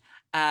Martin.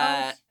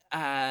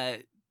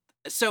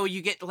 So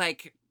you get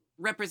like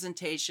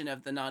representation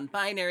of the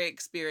non-binary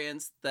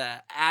experience,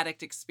 the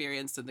addict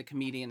experience, and the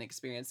comedian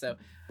experience. So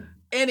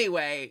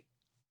anyway,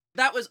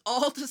 that was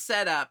all to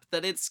set up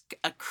that it's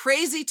a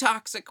crazy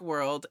toxic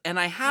world. And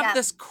I have Yep.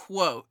 this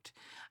quote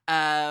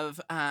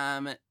of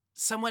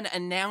someone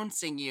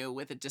announcing you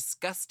with a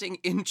disgusting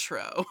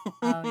intro.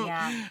 Oh,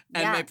 yeah.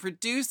 And my Yeah.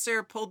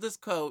 producer pulled this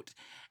quote,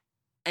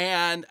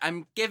 and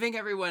I'm giving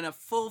everyone a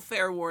full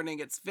fair warning.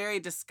 It's very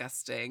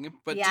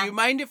disgusting. But do Yeah. you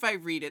mind if I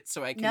read it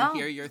so I can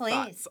hear No, your please.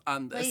 thoughts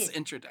on this Please.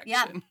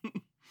 introduction?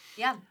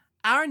 Yeah.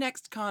 Our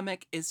next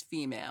comic is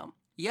female.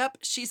 Yep,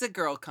 she's a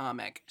girl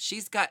comic.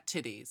 She's got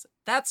titties.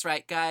 That's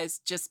right, guys.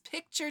 Just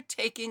picture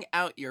taking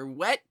out your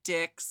wet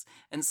dicks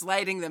and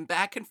sliding them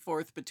back and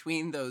forth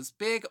between those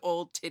big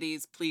old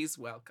titties. Please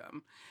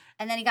welcome.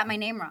 And then he got my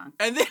name wrong.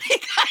 And then he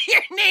got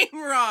your name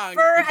wrong.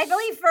 I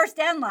believe first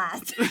and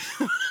last. By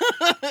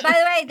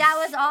the way, that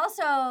was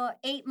also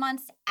 8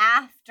 months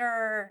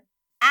after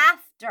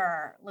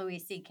Louis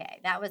C.K.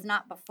 That was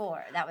not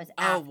before. That was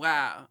after. Oh,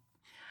 wow.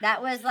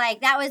 That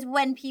was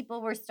when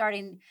people were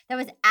starting. That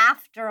was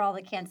after all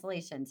the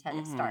cancellations had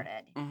Mhm.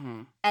 started.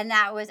 Mm-hmm. And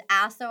that was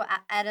also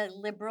at a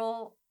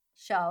liberal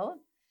show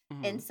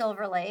in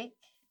Silver Lake.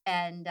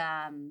 And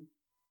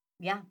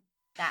yeah,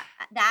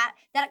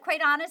 that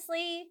quite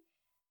honestly,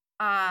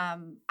 I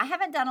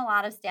haven't done a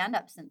lot of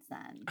stand-up since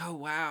then. Oh,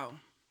 wow.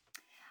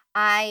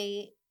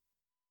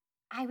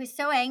 I was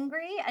so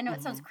angry. I know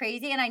it sounds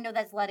crazy, and I know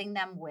that's letting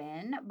them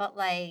win, but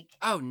like,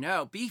 Oh,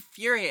 no. Be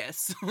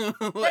furious. but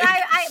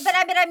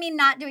I mean,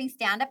 not doing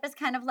stand up is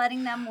kind of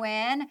letting them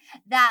win.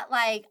 That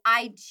like,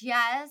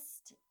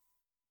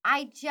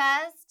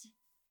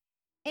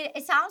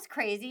 it sounds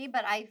crazy,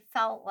 but I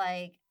felt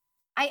like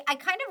I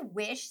kind of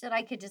wish that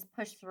I could just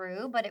push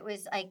through, but it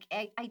was like,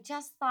 I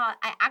just thought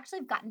I actually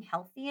have gotten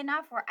healthy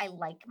enough where I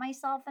like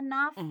myself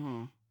enough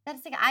Mhm. that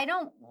it's like, I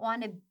don't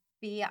want to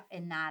be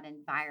in that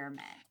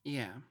environment.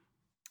 Yeah.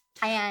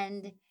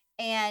 And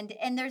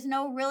there's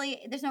no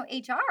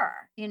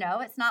HR, you know,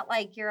 it's not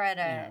like you're at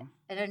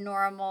a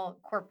normal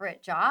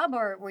corporate job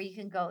or where you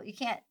can go, you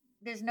can't,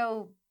 there's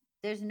no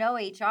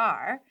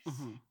HR.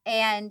 Mhm.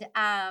 And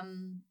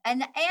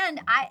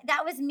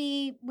that was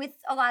me with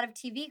a lot of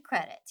TV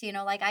credits, you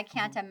know, like I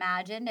can't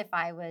imagine if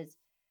I was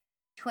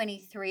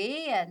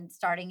 23 and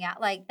starting out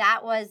like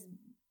that was,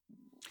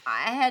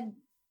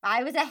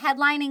 I was a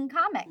headlining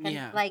comic and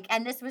Yeah.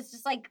 and this was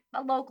just like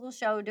a local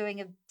show doing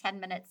a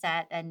 10-minute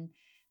set and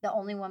the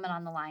only woman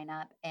on the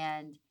lineup.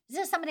 And this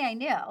is somebody I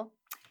knew.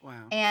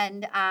 Wow.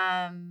 And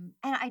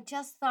I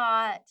just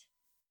thought,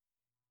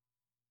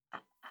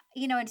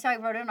 you know, and so I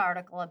wrote an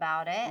article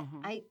about it.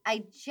 Mhm.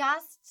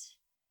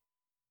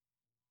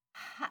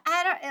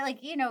 I don't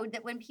like, you know,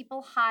 that when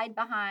people hide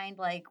behind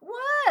like,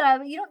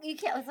 what? You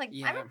can't, it's like,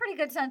 I have Yeah. a pretty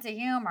good sense of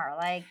humor.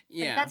 Like,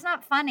 Yeah. that's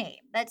not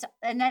funny.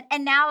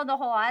 And now the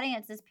whole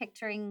audience is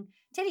picturing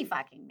titty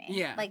fucking me.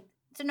 Yeah. Like,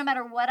 so no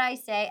matter what I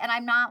say, and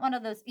I'm not one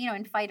of those, you know,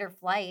 in fight or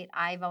flight,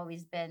 I've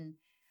always been,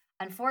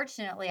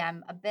 unfortunately,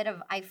 I'm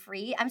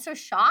so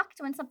shocked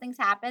when something's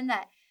happened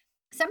that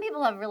some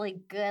people have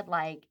really good,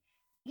 like,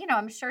 you know,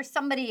 I'm sure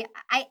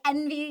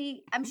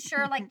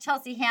like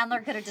Chelsea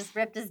Handler could have just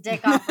ripped his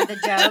dick off with a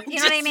joke. You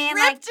know what I Just mean?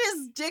 Like ripped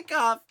his dick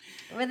off.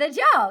 with a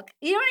joke.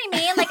 You know what I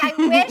mean? Like I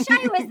wish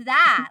I was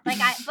that. But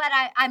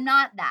I'm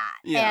not that.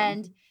 Yeah.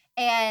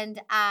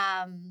 And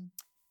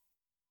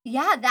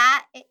yeah,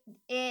 that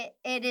it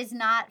is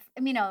not,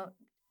 you know,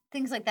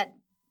 things like that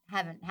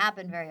haven't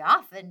happened very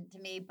often to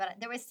me, but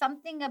there was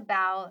something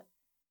about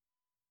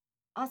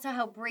also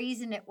how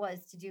brazen it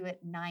was to do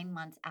it 9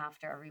 months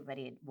after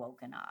everybody had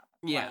woken up.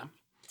 Yeah. Like,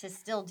 to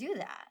still do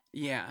that.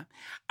 Yeah.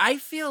 I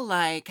feel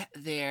like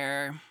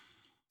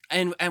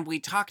and we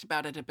talked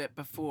about it a bit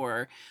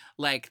before,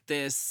 like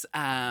this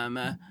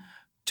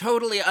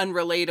totally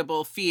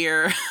unrelatable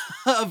fear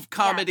of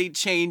comedy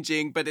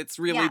changing, but it's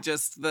really Yeah.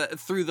 just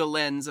through the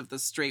lens of the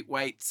straight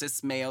white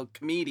cis male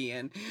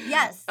comedian.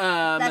 Yes,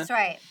 that's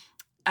right.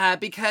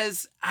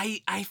 Because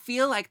I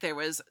feel like there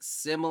was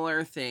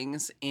similar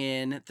things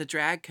in the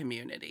drag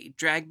community.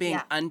 Drag being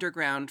Yeah.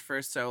 underground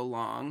for so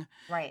long.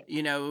 Right.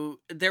 You know,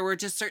 there were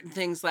just certain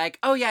things like,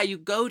 oh yeah, you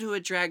go to a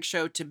drag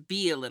show to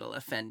be a little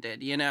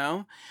offended, you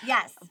know?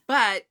 Yes.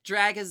 But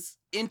drag has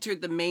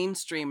entered the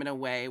mainstream in a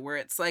way where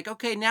it's like,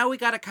 okay, now we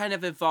got to kind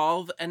of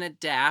evolve and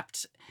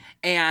adapt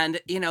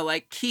and, you know,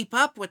 like keep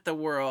up with the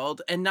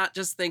world and not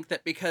just think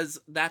that because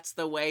that's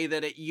the way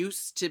that it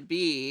used to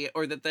be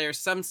or that there's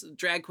some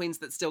drag queens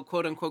that still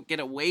quote unquote get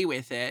away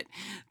with it,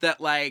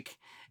 that like,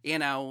 you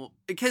know,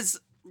 because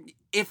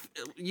if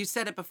you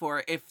said it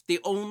before, if the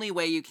only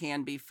way you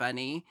can be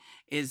funny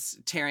is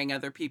tearing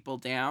other people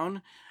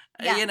down,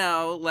 Yeah. you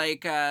know,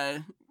 like,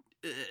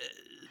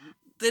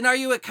 then are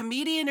you a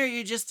comedian or are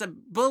you just a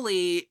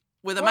bully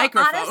with a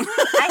microphone? Honestly,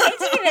 I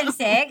hate to even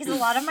say it because a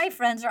lot of my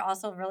friends are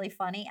also really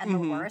funny and the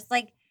worst.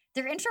 Like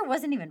their intro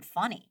wasn't even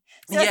funny.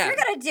 So if you're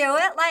gonna do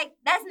it, like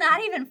that's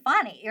not even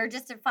funny. You're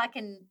just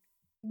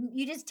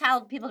you just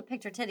tell people to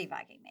picture titty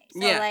fucking me.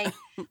 So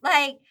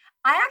like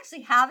I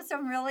actually have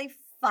some really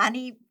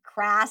funny,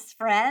 crass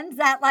friends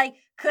that like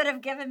could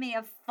have given me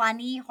a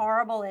funny,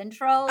 horrible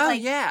intro. Oh,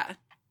 Like, yeah.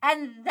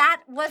 and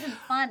that wasn't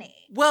funny.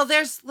 Well,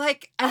 there's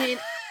like, I mean,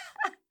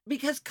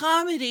 because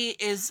comedy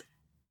is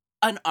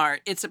an art,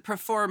 it's a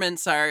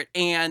performance art,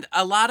 and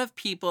a lot of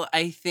people,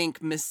 I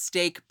think,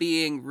 mistake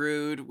being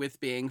rude with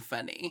being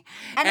funny.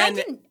 And I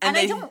didn't, and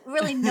I they- don't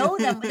really know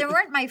them. They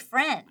weren't my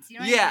friends. You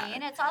know what Yeah. I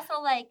mean? It's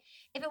also like,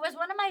 if it was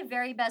one of my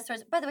very best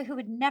friends, by the way, who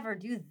would never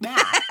do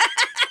that,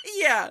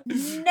 Yeah.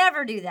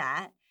 never do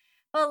that.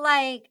 But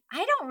like,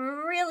 I don't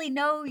really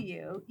know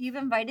you. You've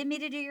invited me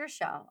to do your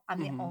show. I'm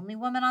Mhm. the only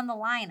woman on the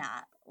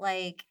lineup.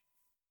 Like,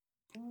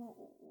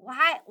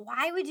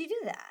 why would you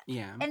do that?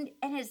 Yeah. And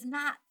it's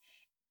not.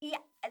 Yeah,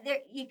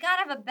 you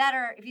gotta have a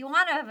better. If you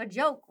want to have a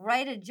joke,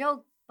 write a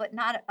joke, but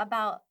not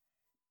about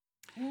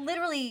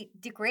literally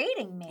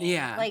degrading me.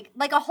 Yeah.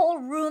 Like a whole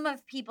room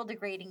of people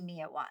degrading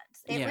me at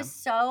once. It Yeah. was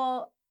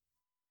so.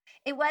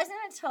 It wasn't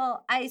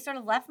until I sort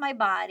of left my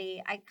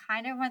body. I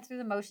kind of went through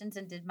the motions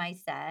and did my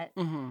set.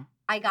 Mhm.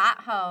 I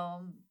got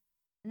home,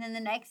 and then the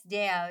next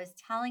day I was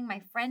telling my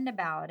friend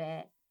about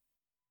it.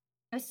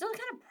 I was still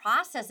kind of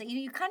processing.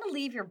 You kind of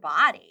leave your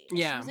body. And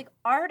Yeah. She was like,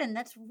 Arden,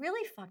 that's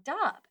really fucked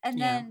up. And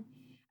Yeah. then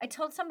I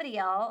told somebody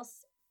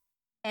else,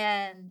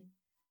 and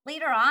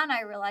later on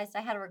I realized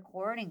I had a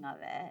recording of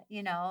it,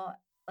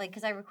 like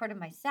because I recorded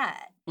my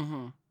set.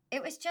 Mhm.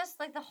 It was just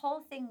like the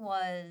whole thing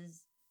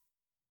was,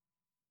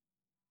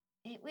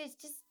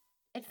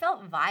 it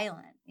felt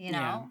violent,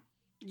 Yeah.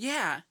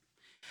 Yeah.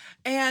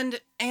 And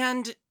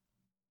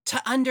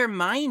to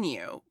undermine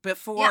you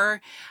before,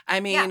 I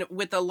mean,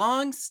 with the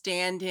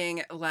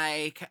long-standing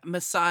like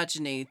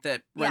misogyny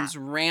that Yeah. runs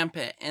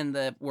rampant in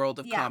the world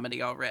of Yeah.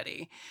 comedy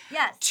already,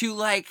 Yes. to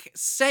like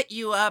set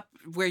you up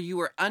where you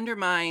were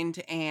undermined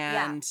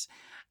and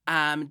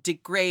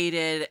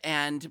degraded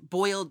and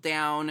boiled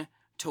down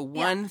to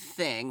one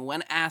thing,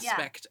 one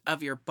aspect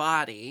of your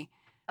body,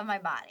 Of my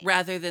body.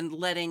 rather than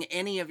letting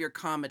any of your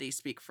comedy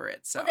speak for Well,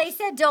 itself. they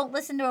said don't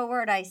listen to a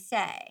word I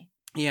say.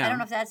 Yeah. I don't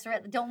know if that's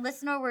right. Don't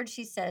listen to a word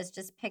she says.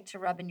 Just picture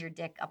rubbing your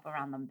dick up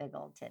around them big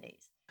old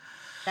titties.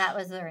 That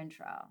was their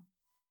intro.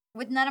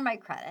 With none of my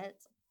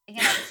credits.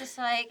 It's just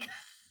like,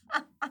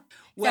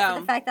 except for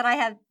the fact that I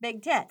have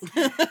big tits.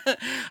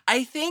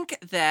 I think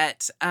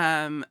that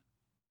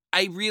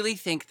I really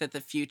think that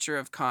the future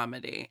of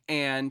comedy,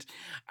 and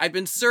I've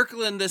been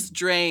circling this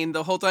drain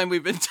the whole time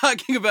we've been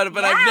talking about it,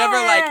 but I've never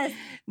like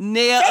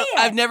Say it.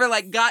 I've never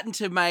like gotten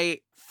to my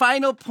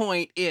final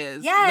point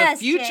is Yes,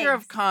 the future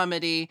of Jinx.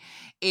 comedy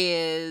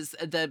is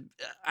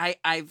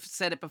I've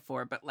said it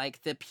before, but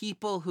like the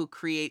people who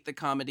create the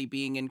comedy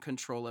being in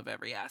control of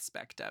every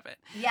aspect of it.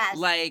 Yes.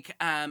 Like,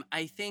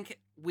 I think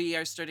we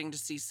are starting to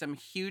see some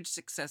huge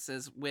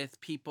successes with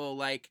people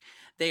like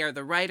they are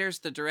the writers,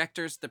 the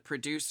directors, the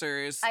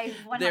producers.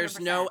 100%. There's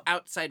no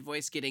outside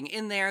voice getting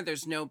in there.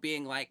 There's no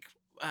being like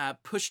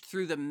pushed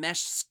through the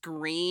mesh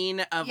screen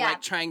of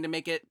like trying to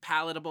make it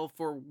palatable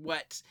for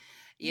what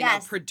you know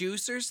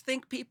producers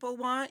think people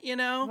want,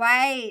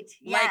 Right.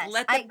 Like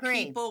let the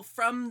agree. people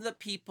from the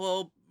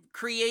people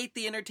create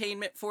the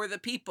entertainment for the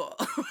people.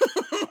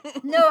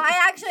 No,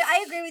 I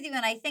agree with you,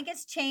 and I think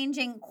it's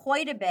changing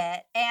quite a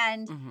bit.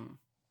 And Mhm.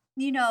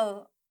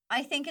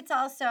 I think it's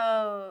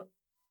also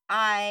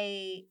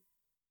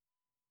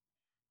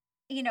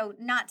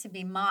not to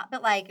be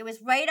but like it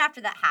was right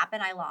after that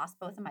happened. I lost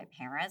both of my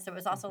parents. It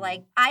was also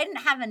like I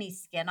didn't have any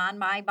skin on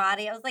my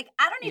body. I was like,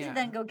 I don't need to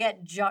then go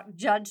get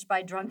judged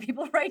by drunk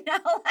people right now.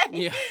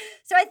 Yeah.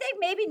 So I think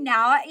maybe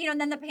now, and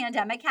then the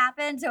pandemic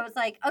happened. So it's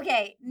like,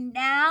 okay,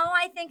 now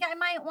I think I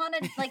might want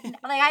to like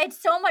I had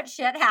so much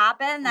shit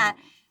happen that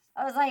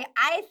I was like,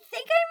 I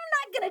think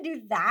I'm not gonna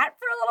do that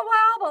for a little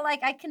while, but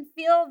like I can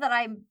feel that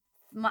I'm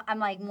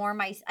like more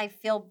I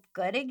feel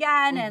good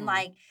again, and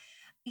like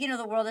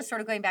the world is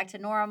sort of going back to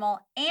normal.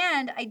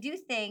 And I do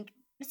think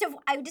so.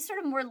 I just sort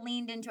of more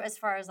leaned into as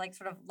far as like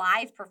sort of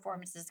live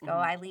performances go.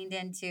 I leaned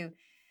into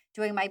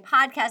doing my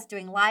podcast,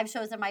 doing live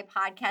shows on my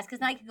podcast, because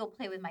then I could go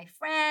play with my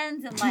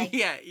friends and like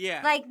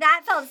like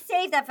that felt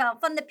safe. That felt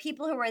fun. The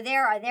people who are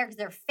there because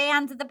they're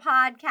fans of the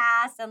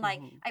podcast, and like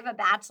I have a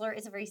bachelor.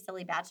 It's a very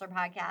silly bachelor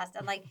podcast,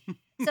 and like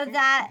so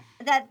that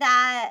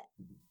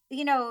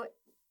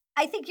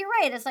I think you're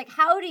right. It's like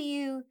how do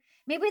you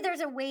maybe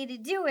there's a way to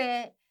do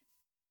it.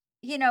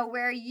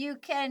 Where you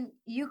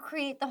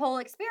create the whole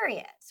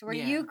experience, where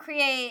you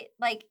create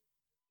like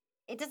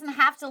it doesn't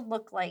have to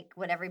look like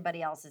what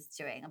everybody else is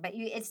doing, but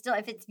it's still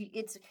if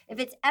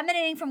it's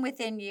emanating from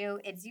within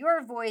you, it's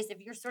your voice. If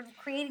you're sort of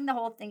creating the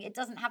whole thing, it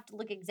doesn't have to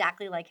look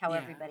exactly like how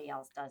everybody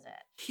else does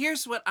it.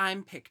 Here's what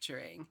I'm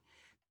picturing.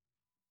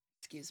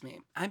 Excuse me.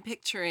 I'm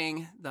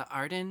picturing the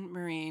Arden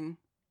Marine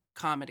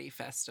Comedy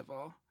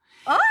Festival.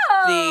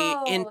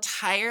 Oh, the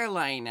entire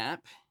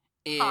lineup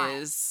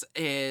Hot.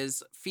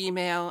 is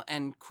female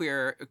and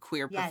queer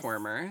Yes.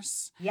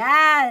 performers.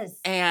 Yes.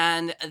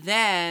 And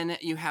then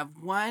you have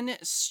one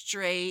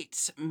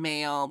straight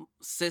male,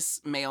 cis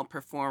male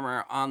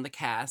performer on the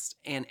cast.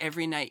 And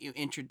every night you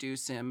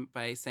introduce him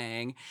by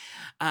saying,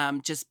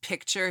 just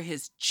picture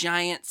his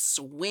giant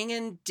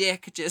swinging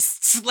dick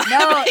just slapping.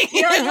 No,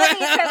 you know what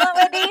the equivalent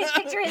would be?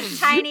 Picture his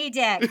tiny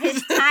dick.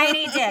 His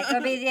tiny dick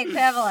would be the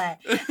equivalent.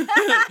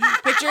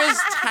 Picture his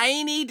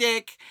tiny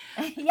dick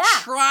Yeah.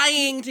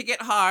 trying to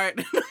get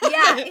hard.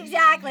 Yeah,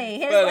 exactly.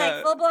 His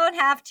But, full-blown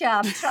half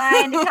chub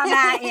trying to come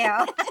at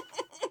you.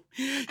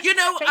 You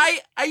know,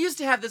 I used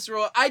to have this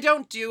rule. I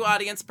don't do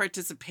audience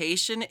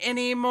participation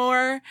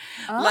anymore.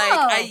 Like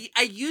Oh.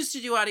 I used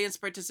to do audience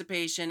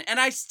participation, and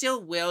I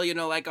still will, you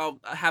know, like I'll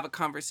have a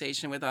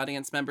conversation with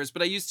audience members,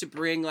 but I used to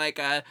bring like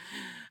a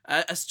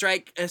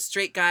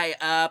straight guy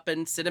up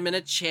and sit him in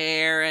a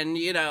chair and,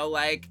 you know,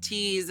 like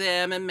tease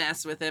him and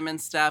mess with him and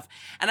stuff.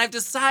 And I've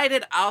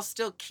decided I'll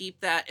still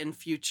keep that in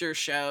future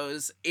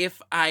shows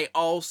if I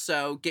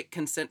also get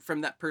consent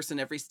from that person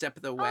every step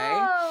of the way.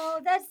 Oh,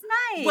 that's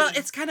nice. Well,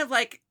 it's kind of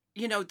like,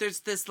 you know,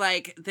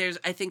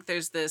 I think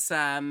there's this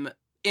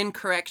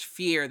incorrect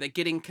fear that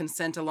getting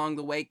consent along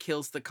the way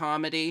kills the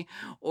comedy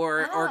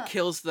or Oh.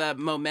 kills the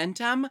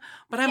momentum.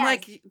 But I'm Yes.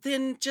 like,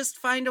 then just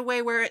find a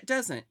way where it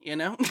doesn't, you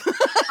know?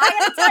 I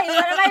gotta tell you,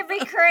 one of my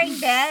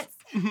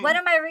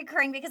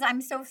recurring bits, because I'm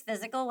so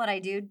physical when I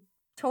do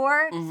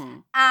tour.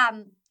 Mhm.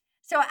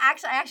 So I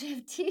actually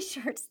have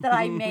T-shirts that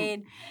I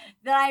made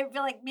that I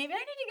feel like maybe I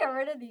need to get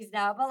rid of these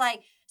now. But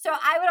like, so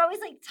I would always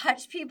like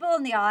touch people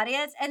in the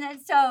audience, and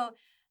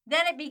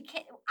then it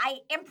became I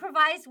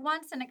improvised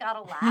once and it got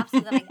a laugh, so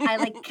then I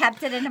like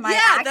kept it into my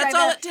Yeah, act. that's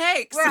right? all But it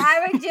takes. where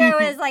I would do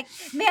is like,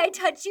 may I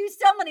touch you?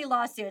 So many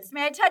lawsuits.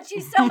 May I touch you?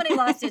 So many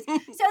lawsuits.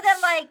 So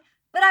then like,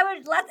 but I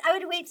would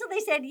wait till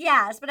they said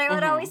yes, but I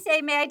would always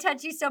say, may I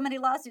touch you? So many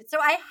lawsuits. So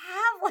I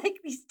have like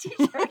these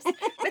T-shirts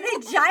with a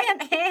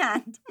giant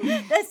hand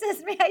that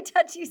says, may I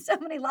touch you? So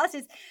many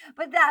lawsuits.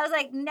 But that was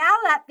like, now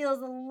that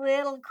feels a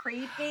little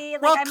creepy.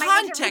 Like Well, I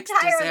might need to context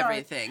retire is those.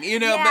 everything, you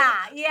know.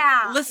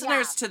 Yeah. But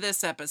listeners to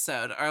this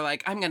episode are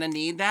like, I'm gonna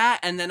need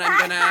that, and then I'm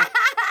gonna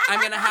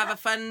have a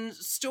fun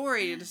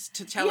story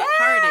to tell at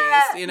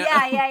parties, you know.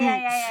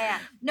 Yeah.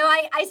 No,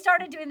 I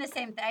started doing the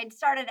same thing. I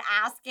started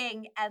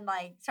asking and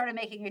like started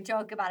making a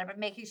joke about it, but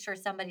making sure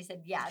somebody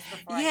said yes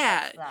before I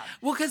touched them.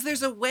 Well, because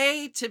there's a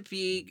way to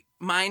be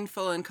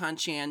mindful and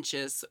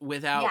conscientious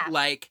without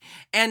like,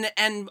 and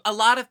a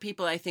lot of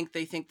people, I think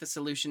they think the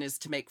solution is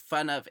to make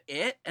fun of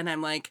it, and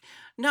I'm like,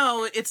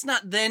 no, it's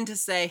not then to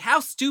say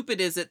how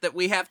stupid is it that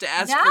we have to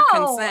ask for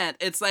consent.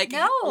 It's like,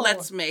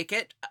 let's make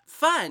it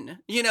fun,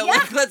 you know,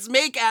 like let's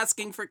make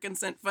asking for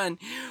consent fun.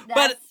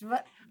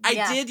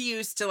 I did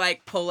used to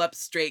like pull up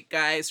straight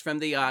guys from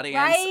the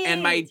audience,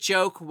 and my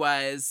joke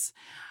was,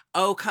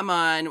 oh, come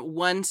on,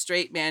 one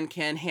straight man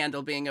can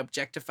handle being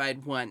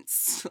objectified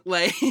once.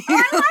 Like,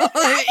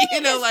 I think you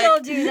can still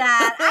do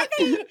that. I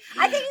think you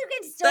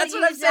can still that's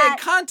use what I'm that. saying.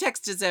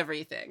 Context is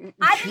everything.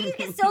 I think you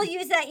can still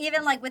use that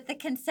even like with the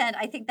consent.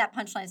 I think that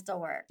punchline still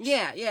works.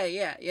 Yeah,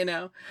 you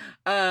know.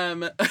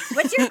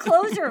 What's your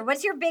closer?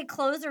 What's your big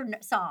closer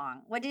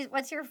song?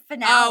 What's your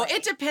finale? Oh,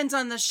 it depends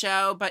on the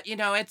show, but you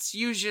know, it's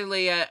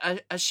usually a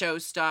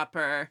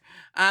showstopper.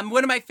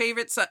 One of my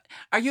favorites.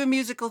 Are you a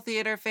musical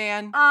theater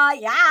fan?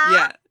 Yeah.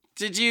 Yeah.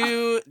 Did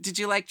you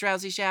like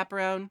Drowsy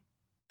Chaperone?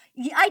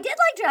 Yeah, I did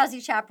like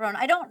Drowsy Chaperone.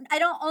 I don't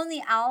own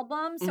the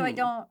album, so I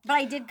don't. But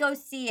I did go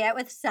see it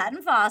with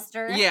Sutton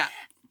Foster. Yeah.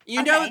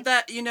 You know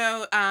that,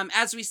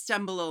 As We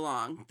Stumble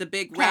Along, the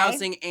big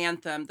rousing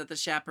anthem that the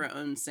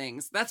Chaperone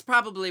sings. That's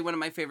probably one of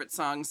my favorite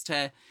songs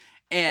to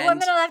end. Well, I'm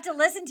gonna have to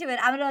listen to it.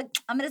 I'm gonna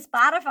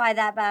Spotify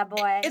that bad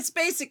boy. It's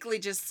basically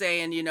just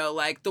saying,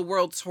 like the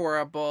world's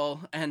horrible,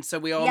 and so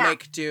we all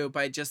make do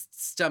by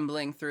just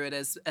stumbling through it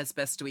as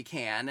best we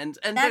can. And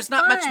there's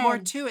not much more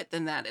to it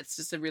than that. It's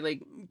just a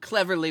really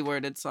cleverly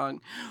worded song.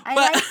 I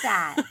like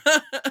that.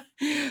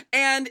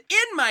 And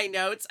in my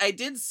notes, I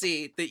did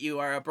see that you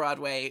are a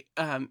Broadway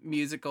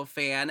musical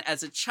fan.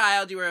 As a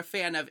child, you were a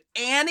fan of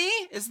Annie.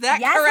 Is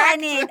that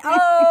correct? Yes, Annie.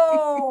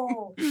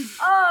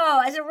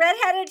 Oh, as a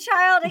redheaded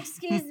child,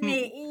 excuse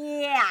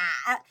me. Yeah,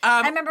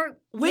 I remember.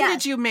 When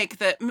did you make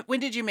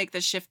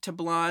the shift to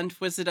blonde?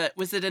 Was it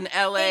an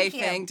LA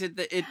thing? Did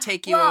it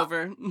take you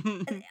over?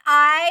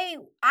 My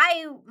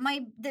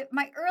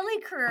early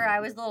career, I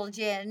was little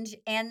Ginge,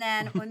 and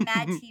then when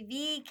Mad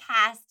TV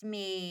cast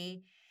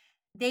me,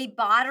 they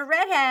bought a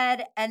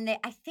redhead, and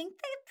I think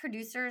the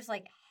producers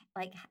like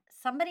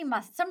some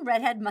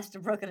redhead must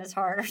have broken his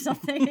heart or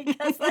something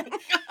because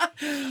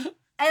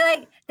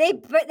they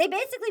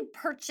basically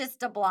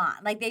purchased a blonde.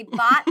 Like they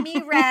bought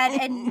me red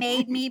and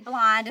made me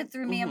blonde and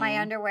threw me in my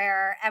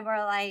underwear and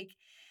were like,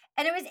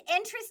 and it was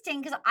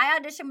interesting because I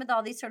auditioned with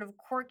all these sort of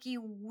quirky,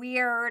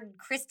 weird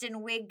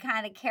Kristen Wiig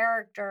kind of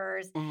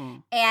characters,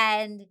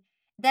 and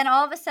then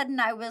all of a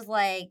sudden I was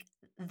like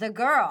the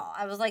girl.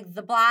 I was like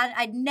the blonde.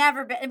 I'd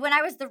never been. When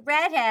I was the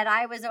redhead,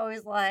 I was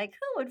always like,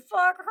 who would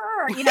fuck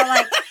her? You know,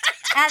 like.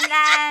 And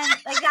then,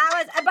 like, that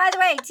was, and by the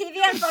way,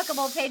 TV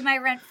Unfuckable paid my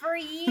rent for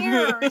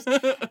years.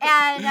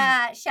 And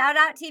shout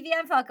out TV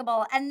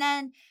Unfuckable. And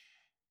then,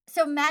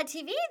 so Mad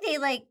TV, they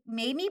like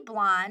made me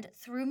blonde,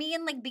 threw me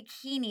in like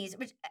bikinis,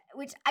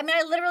 which I mean,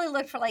 I literally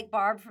looked for like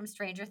Barb from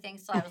Stranger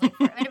Things. So I was like,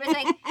 I mean, it was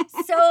like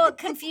so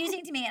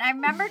confusing to me. And I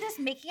remember just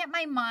making up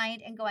my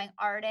mind and going,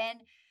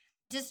 Arden,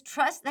 just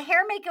trust the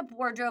hair, makeup,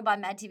 wardrobe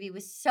on Mad TV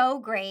was so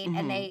great,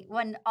 and they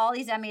won all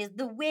these Emmys.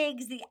 The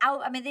wigs,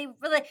 I mean, they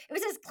really, it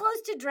was as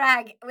close to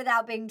drag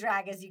without being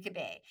drag as you could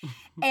be.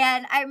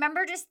 And I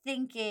remember just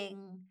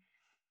thinking,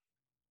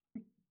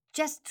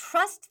 just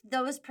trust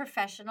those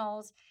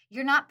professionals.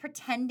 You're not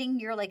pretending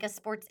you're like a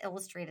Sports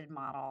Illustrated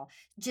model.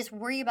 Just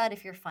worry about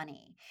if you're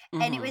funny.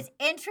 And it was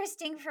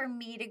interesting for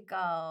me to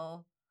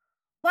go,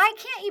 why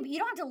can't you? You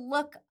don't have to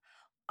look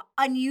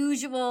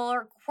unusual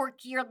or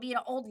quirky or be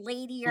an old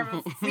lady or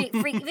a freak,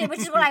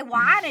 which is what I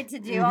wanted to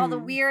do. All the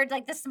weird,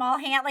 like the small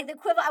hand, like the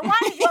equivalent. I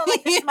wanted to do all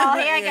like the small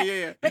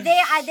hand, but they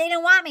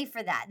didn't want me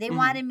for that. They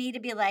wanted me to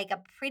be like a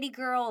pretty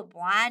girl with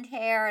blonde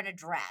hair and a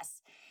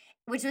dress,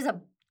 which was a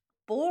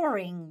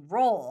boring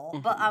role.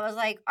 But I was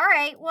like, all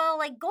right, well,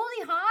 like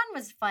Goldie Hawn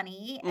was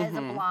funny as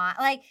a blonde.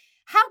 Like,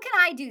 how can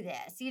I do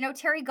this? You know,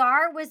 Terry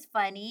Garr was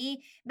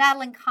funny.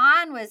 Madeline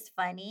Kahn was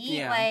funny.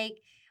 Yeah. Like,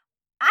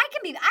 I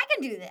can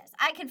do this.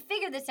 I can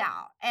figure this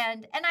out.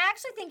 And I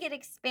actually think it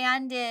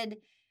expanded,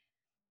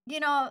 you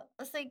know,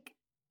 it's like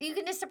you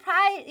can just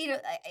surprise, you know,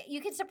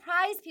 you can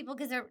surprise people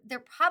because they're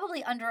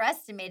probably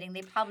underestimating.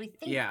 They probably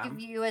think of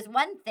you as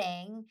one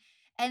thing,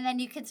 and then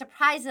you can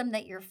surprise them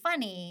that you're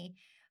funny.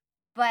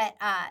 But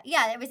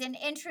yeah, it was an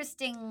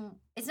interesting,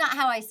 it's not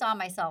how I saw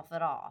myself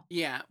at all.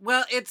 Yeah.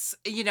 Well, it's,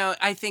 you know,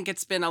 I think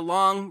it's been a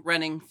long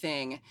running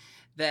thing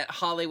that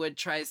Hollywood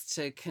tries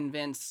to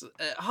convince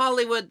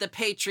Hollywood, the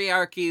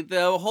patriarchy,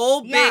 the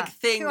whole big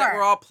thing that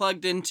we're all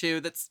plugged into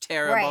that's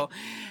terrible,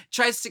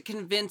 tries to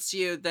convince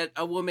you that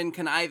a woman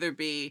can either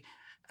be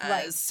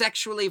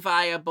sexually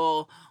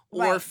viable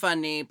or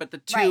funny, but the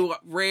two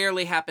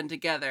rarely happen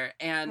together.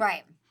 And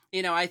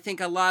you know, I think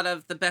a lot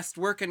of the best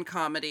work in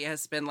comedy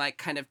has been like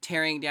kind of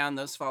tearing down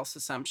those false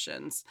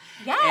assumptions.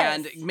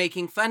 And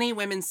making funny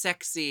women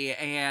sexy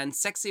and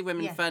sexy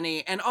women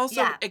funny. And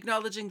also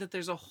acknowledging that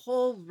there's a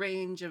whole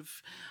range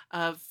of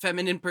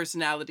feminine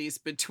personalities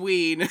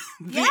between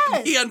the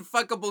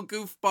unfuckable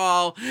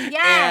goofball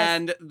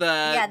and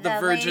the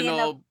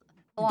virginal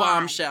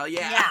bombshell.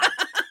 It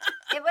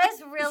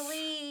was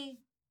really,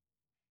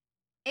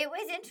 it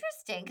was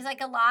interesting because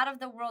like a lot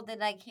of the world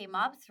that I came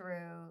up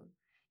through,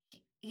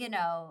 you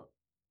know,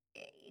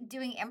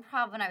 doing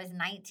improv when I was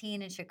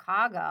 19 in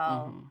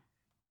Chicago,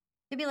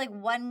 there'd be like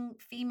one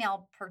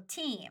female per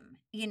team,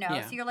 you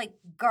know? So you're like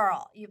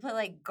girl. You play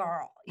like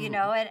girl, you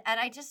know? And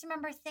I just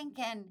remember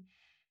thinking,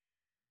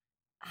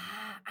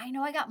 I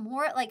know I got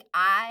more, like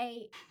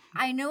I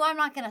knew I'm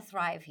not going to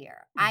thrive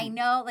here. I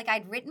know, like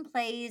I'd written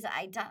plays.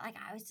 I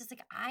was just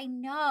like, I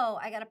know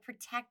I got to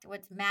protect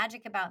what's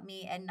magic about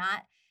me and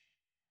not,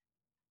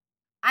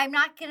 I'm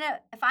not going to,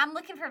 if I'm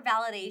looking for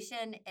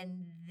validation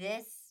in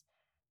this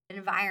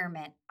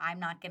environment, I'm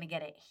not going to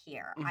get it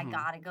here. I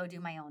got to go do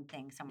my own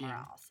thing somewhere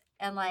else.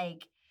 And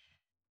like,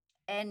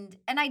 and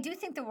I do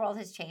think the world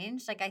has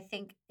changed. Like, I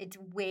think it's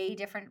way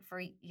different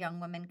for young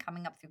women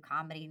coming up through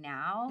comedy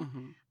now.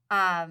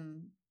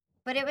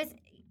 But it was,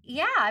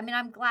 I mean,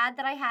 I'm glad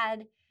that I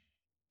had,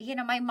 you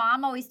know, my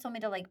mom always told me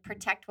to like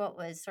protect what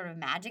was sort of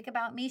magic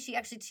about me. She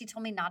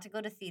told me not to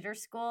go to theater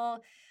school.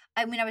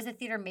 I mean, I was a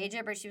theater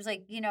major, but she was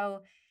like, you know,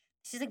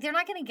 she's like, they're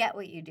not going to get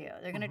what you do.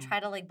 They're going to try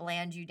to like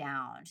bland you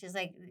down. She's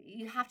like,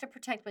 you have to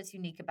protect what's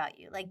unique about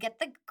you. Like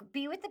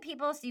be with the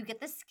people so you get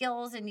the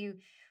skills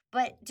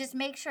but just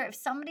make sure if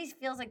somebody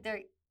feels like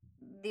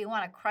they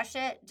want to crush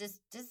it,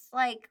 just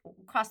like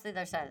cross the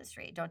other side of the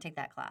street. Don't take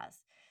that class.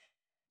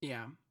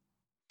 Yeah.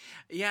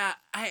 Yeah.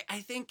 I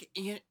think,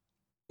 you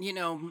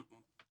know,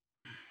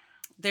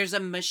 there's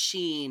a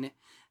machine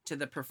to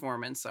the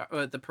performance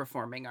or the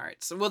performing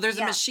arts. Well, there's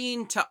a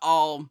machine to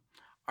all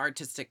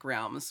artistic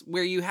realms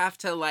where you have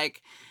to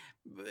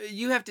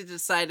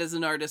decide as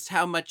an artist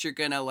how much you're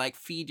going to like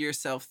feed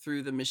yourself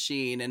through the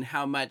machine and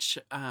how much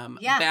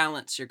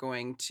balance you're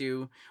going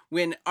to,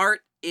 when art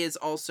is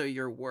also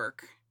your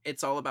work.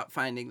 It's all about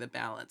finding the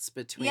balance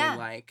between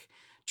like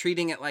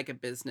treating it like a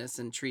business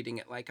and treating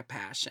it like a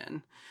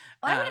passion.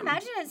 Well, I would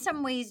imagine in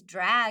some ways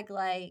drag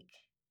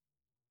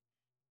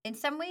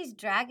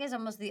is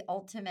almost the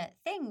ultimate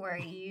thing where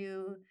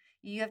you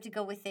have to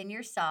go within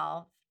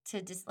yourself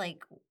to just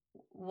like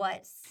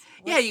what's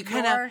you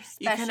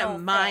kind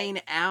of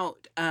mine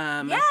out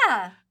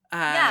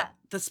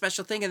the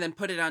special thing and then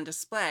put it on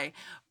display.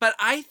 But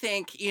I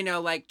think, you know,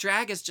 like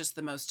drag is just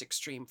the most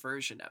extreme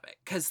version of it.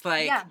 Cause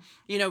like,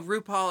 you know,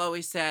 RuPaul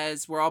always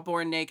says we're all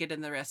born naked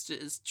and the rest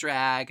is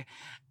drag.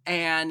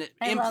 and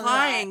I love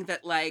implying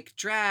that like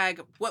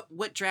drag,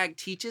 what drag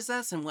teaches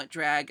us and what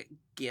drag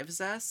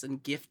gives us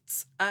and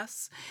gifts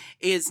us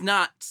is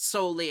not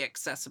solely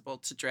accessible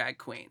to drag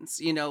queens.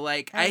 You know,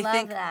 like I I love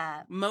think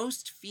that.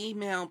 most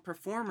female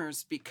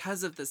performers,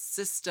 because of the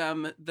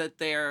system that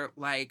they're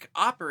like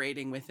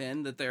operating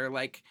within, that they're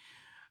like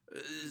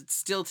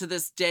still to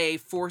this day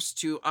forced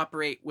to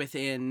operate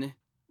within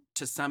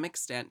to some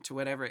extent, to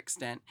whatever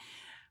extent,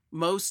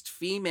 most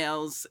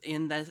females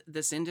in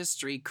this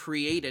industry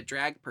create a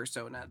drag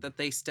persona that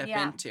they step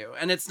Yeah. into.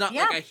 And it's not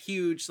Yeah. like a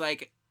huge,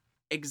 like,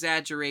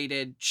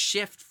 exaggerated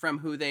shift from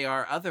who they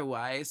are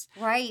otherwise,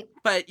 Right.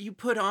 but you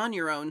put on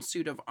your own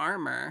suit of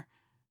armor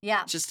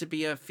Yeah. just to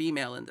be a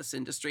female in this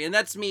industry. And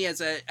that's me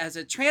as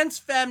a trans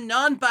femme,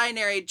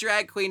 non-binary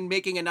drag queen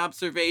making an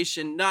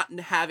observation, not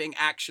having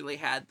actually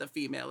had the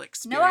female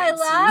experience. No, I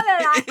love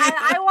it.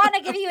 I want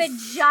to give you a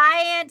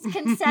giant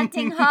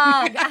consenting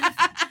hug.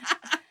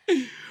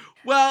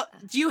 Well,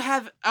 do you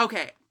have,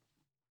 okay,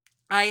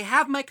 I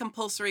have my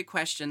compulsory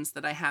questions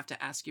that I have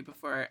to ask you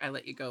before I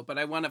let you go, but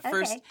I want to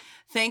first Okay.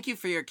 thank you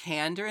for your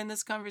candor in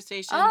this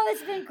conversation. Oh,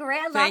 it's been great.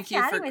 I love Thank you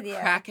chatting for with you.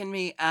 cracking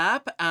me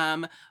up.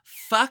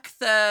 Fuck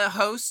the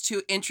host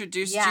who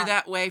introduced Yeah. you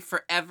that way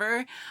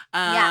forever.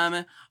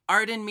 Yeah.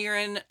 Arden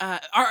Marine.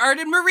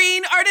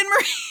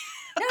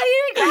 No,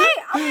 you did great.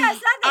 Oh my gosh,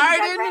 you did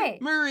Arden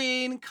great.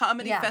 Marine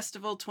Comedy Yeah.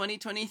 Festival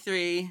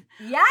 2023.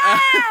 Yes,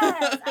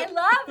 I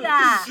love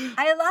that.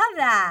 I love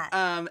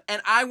that.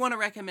 And I want to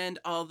recommend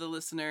all the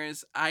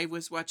listeners. I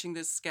was watching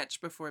this sketch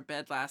before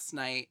bed last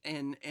night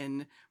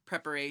in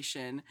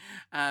preparation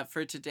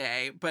for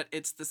today, but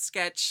it's the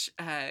sketch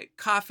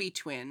Coffee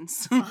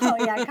Twins. Oh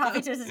yeah,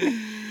 Coffee Twins is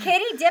good.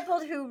 Katie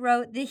Dippold, who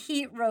wrote The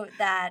Heat, wrote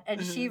that,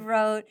 and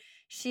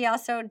she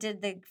also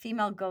did the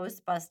female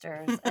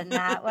Ghostbusters, and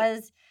that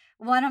was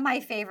one of my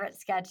favorite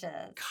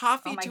sketches.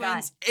 Coffee Oh my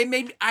Twins. It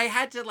made I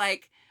had to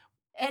like.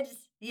 It's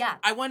yeah.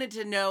 I wanted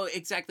to know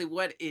exactly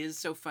what is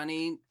so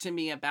funny to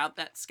me about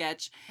that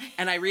sketch,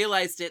 and I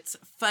realized it's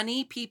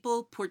funny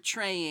people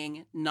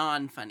portraying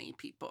non-funny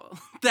people.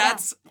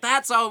 That's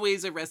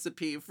always a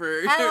recipe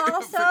for. And for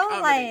also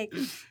comedy.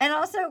 and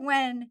also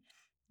when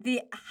the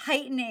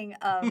heightening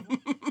of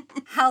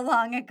how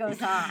long it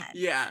goes on.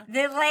 Yeah.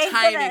 The length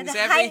Timings, of it,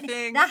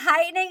 everything. the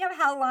heightening of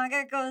how long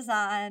it goes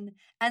on,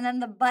 and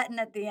then the button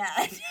at the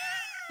end.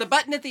 The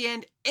button at the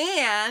end,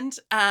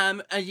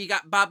 and you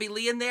got Bobby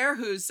Lee in there,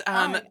 who's so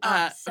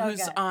who's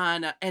good.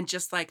 on and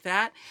just like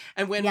that.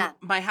 And when Yeah.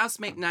 my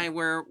housemate and I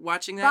were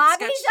watching that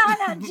Bobby's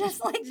sketch, on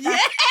Just Like yeah,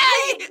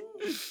 That.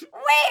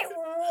 Wait,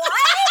 what?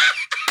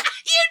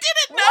 you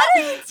didn't What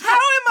are know. you How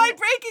am I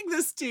breaking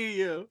this to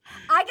you?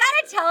 I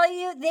gotta tell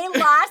you, they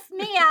lost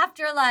me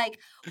after like,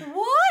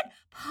 what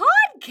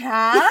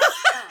podcast?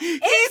 He's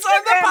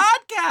on the Instagram.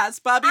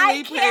 podcast. Bobby I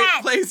Lee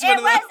can't. plays It one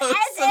of was the as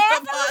hosts if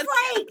of it the was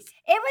podcast. like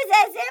it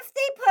was as if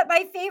they put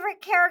my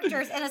favorite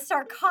characters in a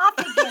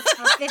sarcophagus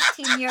for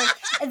 15 years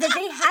and that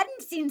they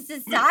hadn't seen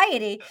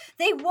Society.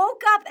 They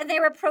woke up and they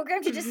were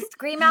programmed to just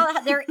scream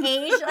out their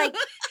age. Like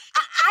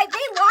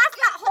they lost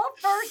that whole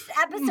first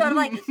episode. I'm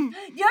like,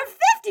 you're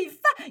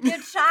 55. You're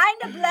trying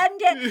to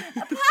blend it. A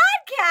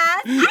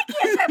podcast. I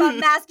can't talk about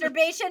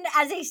masturbation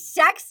as a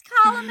sex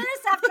columnist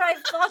after I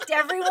fucked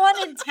everyone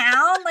in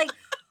town. Like,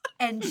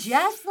 and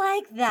just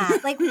like that.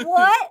 Like,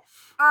 what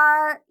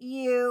are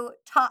you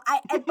talking?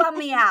 It bummed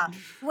me out.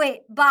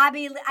 Wait,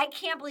 Bobby, I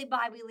can't believe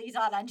Bobby Lee's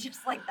on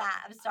Just Like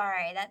That. I'm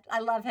sorry. I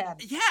love him.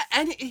 Yeah,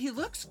 and he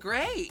looks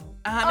great.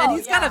 Oh, and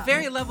he's got a yeah.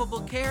 very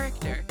lovable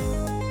character.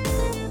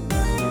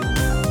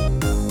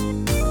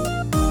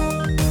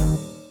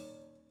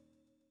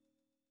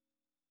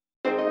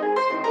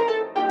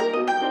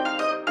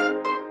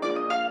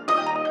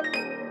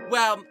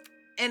 Well,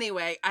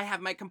 anyway, I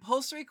have my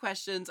compulsory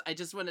questions. I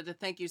just wanted to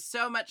thank you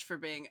so much for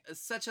being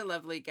such a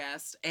lovely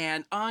guest.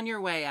 And on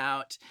your way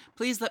out,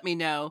 please let me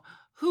know,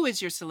 who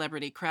is your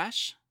celebrity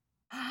crush?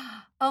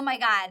 Oh my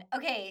God.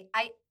 Okay,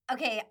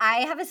 I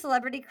have a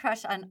celebrity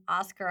crush on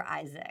Oscar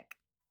Isaac.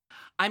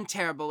 I'm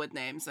terrible with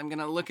names. I'm going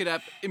to look it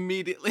up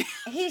immediately.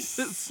 He's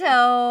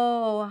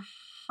so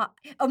hot.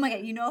 Oh my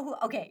God. You know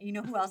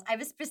who else? I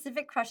have a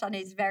specific crush on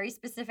his very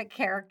specific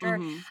character.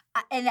 Mhm.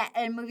 In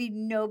a movie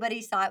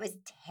nobody saw. It was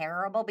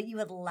terrible, but you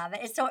would love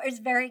it. It's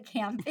very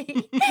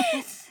campy.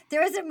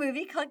 There was a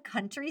movie called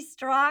Country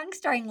Strong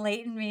starring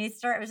Leighton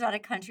Meester. It was about a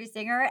country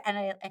singer,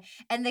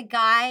 and the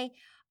guy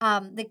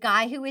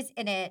who was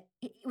in it,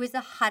 he was the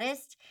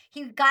hottest.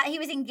 He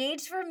was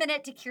engaged for a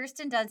minute to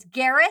Kirsten Dunst,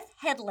 Gareth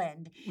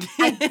Hedlund.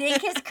 I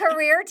think his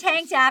career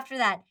tanked after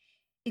that.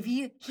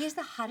 He's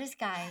the hottest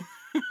guy.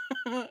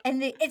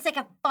 And it's like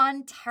a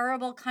fun,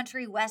 terrible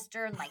country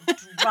western, like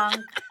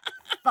drunk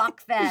fuck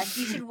fest.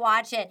 You should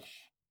watch it.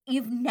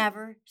 You've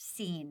never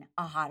seen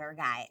a hotter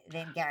guy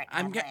than Garrett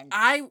Hedlund.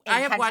 I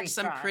have Country watched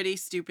some Strong. pretty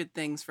stupid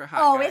things for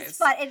hot guys. It's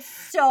fun. It's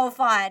so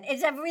fun.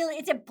 It's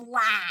a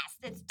blast.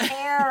 It's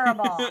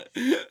terrible.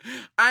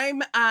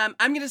 I'm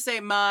gonna say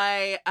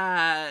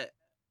my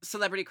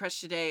celebrity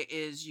crush today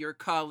is your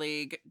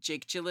colleague,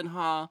 Jake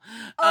Gyllenhaal.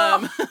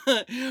 Oh,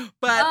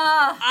 But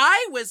oh,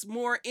 I was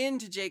more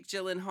into Jake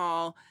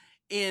Gyllenhaal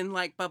in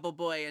like Bubble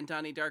Boy and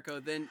Donnie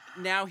Darko than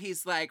now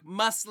he's like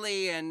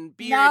muscly and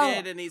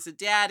bearded no. and he's a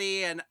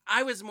daddy. And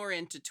I was more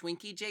into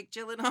Twinkie Jake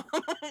Gyllenhaal.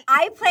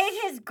 I played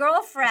his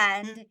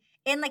girlfriend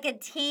in like a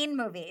teen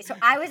movie. So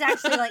I was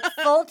actually like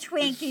full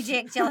Twinkie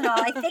Jake Gyllenhaal.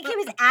 I think he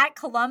was at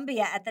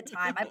Columbia at the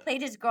time. I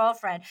played his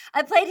girlfriend.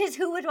 I played his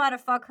Who Would Want to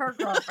Fuck Her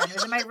Girlfriend. It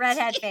was in my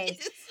redhead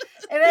face.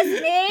 It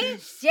was me,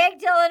 Jake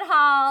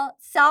Gyllenhaal,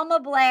 Selma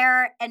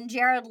Blair, and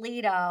Jared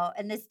Leto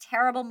in this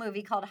terrible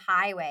movie called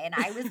Highway. And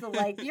I was the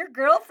like, your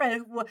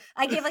girlfriend.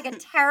 I gave like a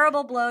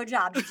terrible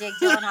blowjob to Jake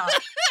Gyllenhaal.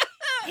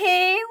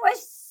 He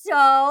was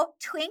so,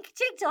 Twink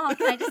Jake Gyllenhaal,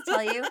 can I just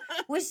tell you,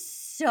 was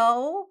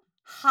so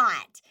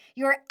hot.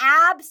 You're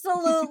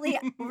absolutely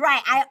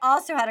right. I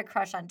also had a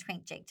crush on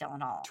Twink Jake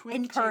Gyllenhaal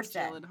in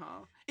person. Jake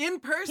Gyllenhaal. In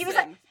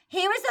person.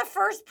 He was the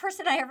first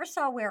person I ever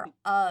saw wear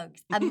Uggs.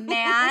 A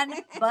man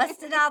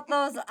busted out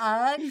those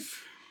Uggs.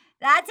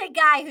 That's a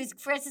guy who's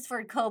Francis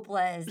Ford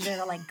Coppola is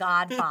their like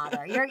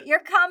godfather. You're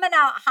coming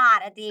out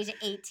hot at the age of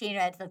 18.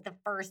 It's like the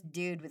first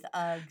dude with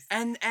Uggs.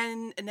 And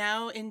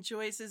now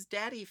enjoys his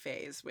daddy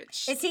phase,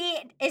 which Is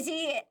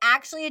he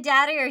actually a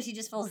daddy or is he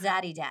just full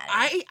zaddy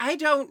daddy? I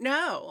don't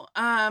know.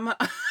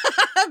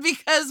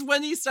 Because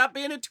when he stopped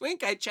being a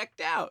twink, I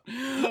checked out.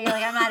 Yeah, you're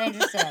like, I'm not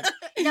interested.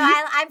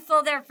 No, I'm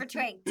full there for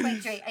Twink.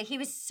 He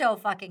was so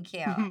fucking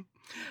cute.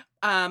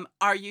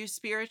 Are you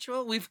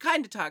spiritual? We've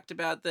kind of talked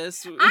about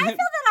this. I feel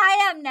that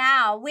I am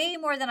now, way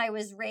more than I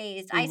was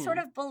raised. I sort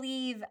of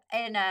believe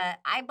in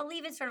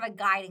sort of a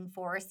guiding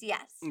force.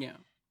 Yes. Yeah.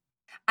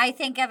 I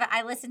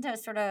listen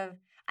to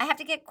I have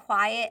to get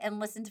quiet and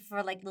listen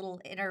for like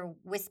little inner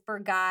whisper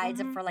guides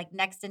and for like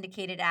next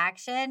indicated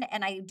action.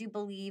 And I do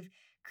believe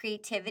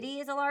creativity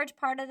is a large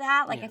part of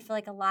that. Like I feel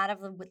like a lot of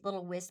the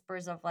little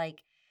whispers of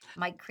like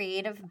my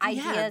creative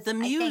ideas, the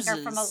muses. I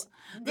think are from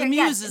the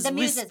muses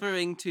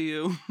whispering to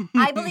you.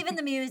 I believe in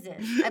the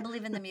muses.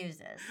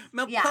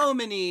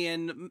 Melpomene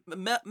and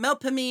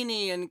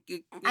Melpomene and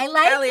I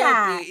like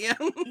that. Yeah.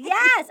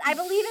 Yes, I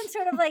believe in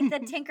sort of like the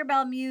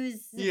Tinkerbell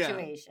Muse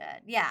situation.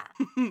 Yeah.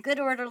 Good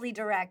orderly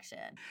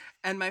direction.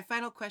 And my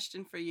final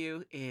question for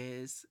you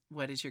is,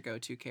 what is your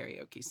go-to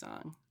karaoke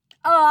song?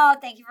 Oh,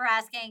 thank you for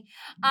asking.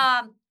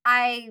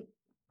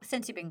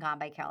 Since You've Been Gone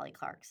by Kelly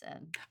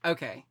Clarkson.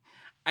 Okay.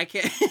 I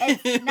can't.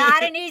 It's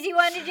not an easy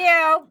one to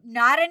do.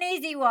 Not an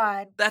easy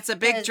one. That's a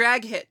big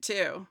drag hit,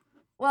 too.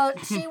 Well,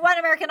 she won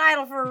American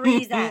Idol for a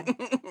reason.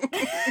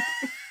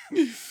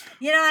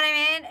 You know what I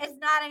mean? It's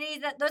not an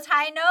easy. Those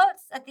high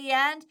notes at the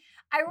end,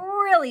 I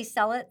really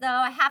sell it, though.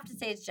 I have to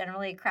say it's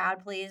generally a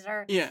crowd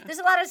pleaser. Yeah. There's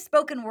a lot of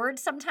spoken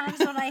words sometimes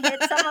when I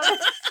hit some of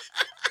it.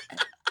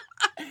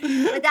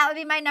 But that would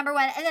be my number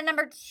one. And then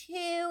number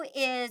two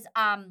is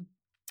Don't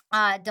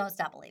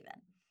Stop Believin'.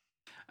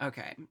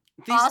 Okay.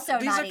 These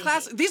are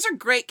classic. These are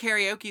great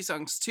karaoke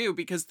songs too,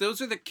 because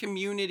those are the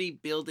community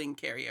building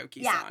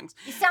karaoke songs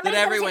that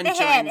everyone joins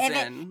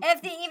in.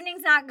 If the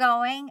evening's not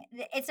going,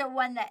 it's a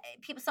one that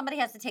somebody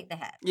has to take the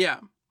hit. Yeah.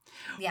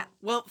 Yeah.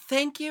 Well,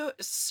 thank you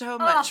so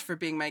much for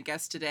being my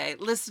guest today.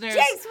 Listeners,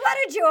 Jinx, what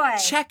a joy.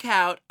 Check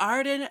out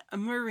Arden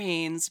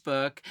Myrin's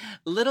book,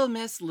 Little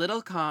Miss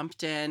Little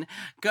Compton.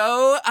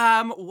 Go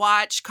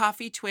watch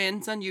Coffee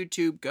Twins on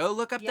YouTube. Go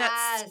look up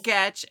that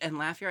sketch and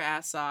laugh your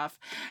ass off.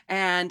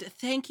 And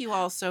thank you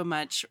all so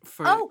much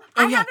for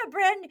I have a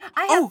brand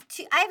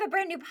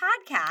new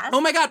podcast. Oh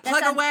my God,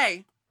 plug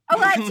away. Oh,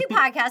 well, I have two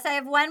podcasts. I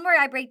have one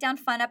where I break down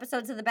fun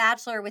episodes of The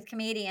Bachelor with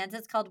comedians.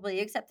 It's called Will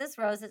You Accept This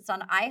Rose? It's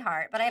on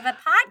iHeart. But I have a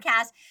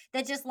podcast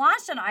that just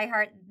launched on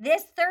iHeart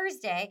this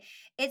Thursday.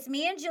 It's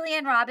me and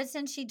Julianne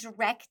Robinson. She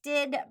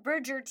directed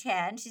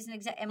Bridgerton. She's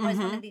and was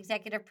one of the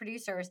executive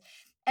producers.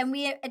 And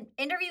we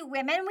interview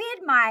women we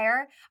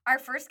admire. Our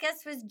first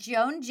guest was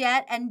Joan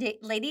Jett and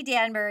Lady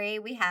Danbury.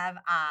 We have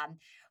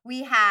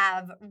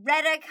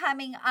Retta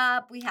coming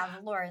up. We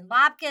have Lauren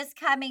Lapkus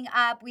coming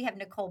up. We have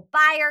Nicole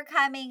Byer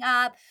coming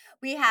up.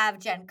 We have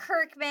Jen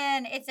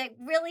Kirkman. It's a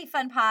really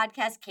fun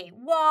podcast. Kate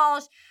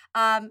Walsh.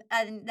 And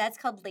that's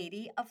called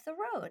Lady of the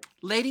Road.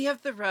 Lady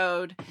of the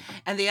Road.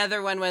 And the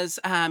other one was,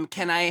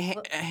 can I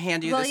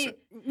hand you this?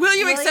 Will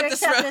you accept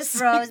this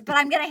rose? But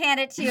I'm going to hand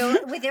it to you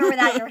with or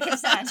without your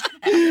consent.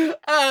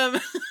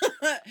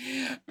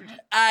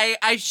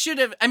 I should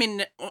have,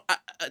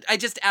 I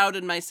just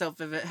outed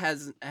myself if it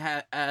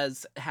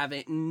as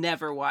having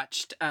never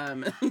watched. I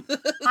understand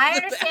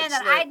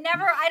that.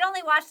 I'd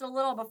only watched a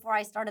little before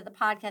I started the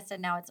podcast,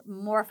 and now it's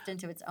morphed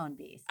into its own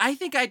beast. I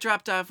think I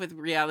dropped off with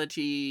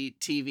reality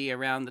TV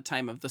around the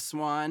time of The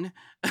Swan.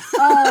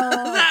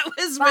 Oh, that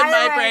was when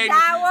my brain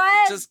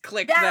just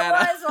clicked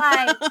that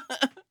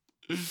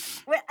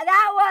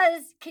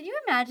Can you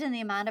imagine the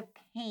amount of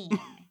pain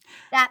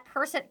that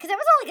person, because it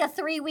was only like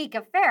a 3-week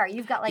affair.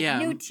 You've got like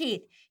new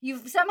teeth.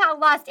 You've somehow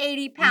lost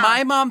 80 pounds.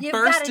 My mom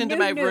burst into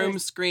my room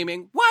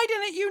screaming, "Why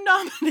didn't you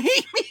nominate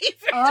me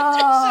for the show?"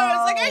 I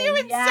was like, "Are you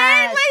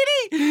insane,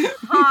 lady?"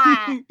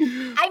 Hot.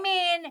 I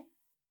mean,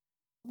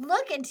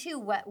 look into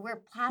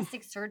where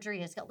plastic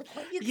surgery is going. Look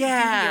what you can do to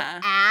Yeah.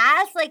 your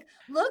ass. Like,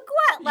 look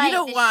what, like, you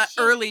don't the want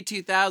shit- early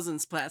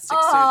 2000s plastic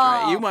Oh,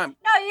 surgery. You want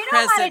No, you don't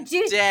want a present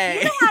juicy.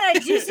 day. You don't want a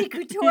juicy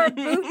couture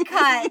boot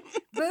cut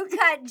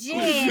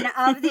jean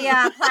of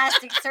the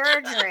plastic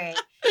surgery.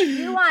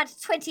 You want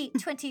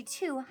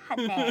 2022,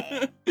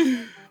 honey.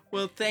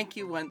 Well, thank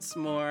you once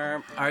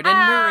more, Arden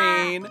Ah,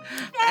 Marine.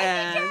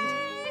 And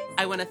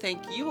I want to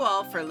thank you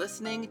all for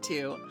listening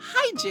to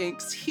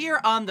Hijinks here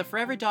on the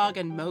Forever Dog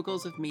and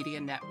Moguls of Media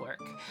Network.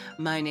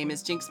 My name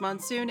is Jinx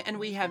Monsoon, and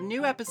we have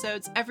new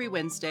episodes every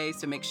Wednesday,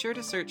 so make sure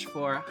to search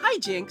for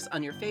Hijinks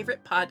on your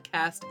favorite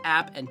podcast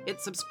app and hit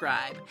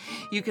subscribe.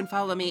 You can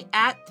follow me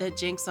at The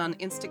Jinx on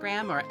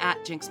Instagram or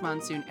at Jinx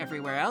Monsoon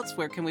everywhere else.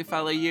 Where can we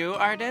follow you,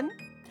 Arden?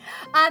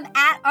 I'm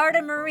at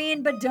Arden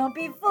Marine, but don't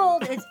be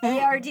fooled. It's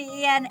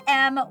ARDENMYRIN.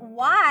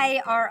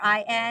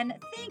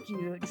 Thank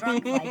you,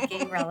 drunk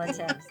Viking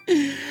relatives.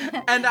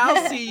 And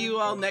I'll see you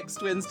all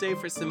next Wednesday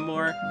for some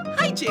more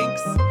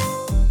Hijinks.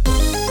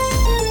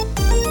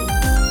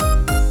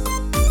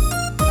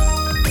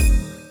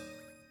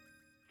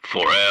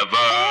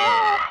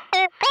 Forever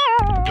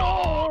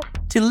Dog.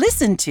 To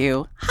listen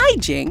to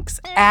Hijinks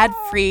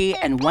ad-free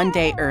and one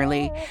day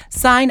early,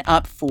 sign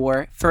up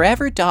for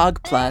Forever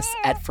Dog Plus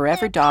at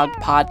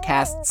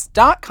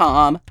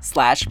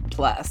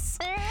foreverdogpodcasts.com/plus.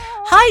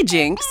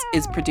 Hijinks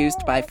is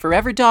produced by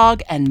Forever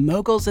Dog and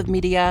Moguls of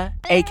Media,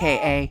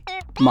 aka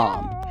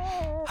Mom.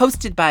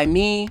 Hosted by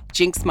me,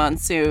 Jinx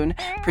Monsoon,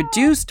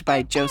 produced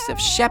by Joseph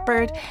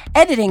Shepard,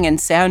 editing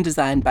and sound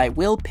design by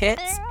Will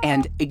Pitts,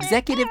 and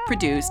executive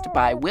produced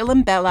by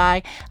Willem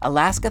Belli,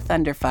 Alaska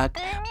Thunderfuck,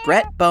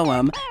 Brett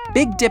Boehm,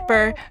 Big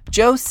Dipper,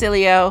 Joe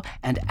Cilio,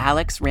 and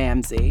Alex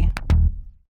Ramsey.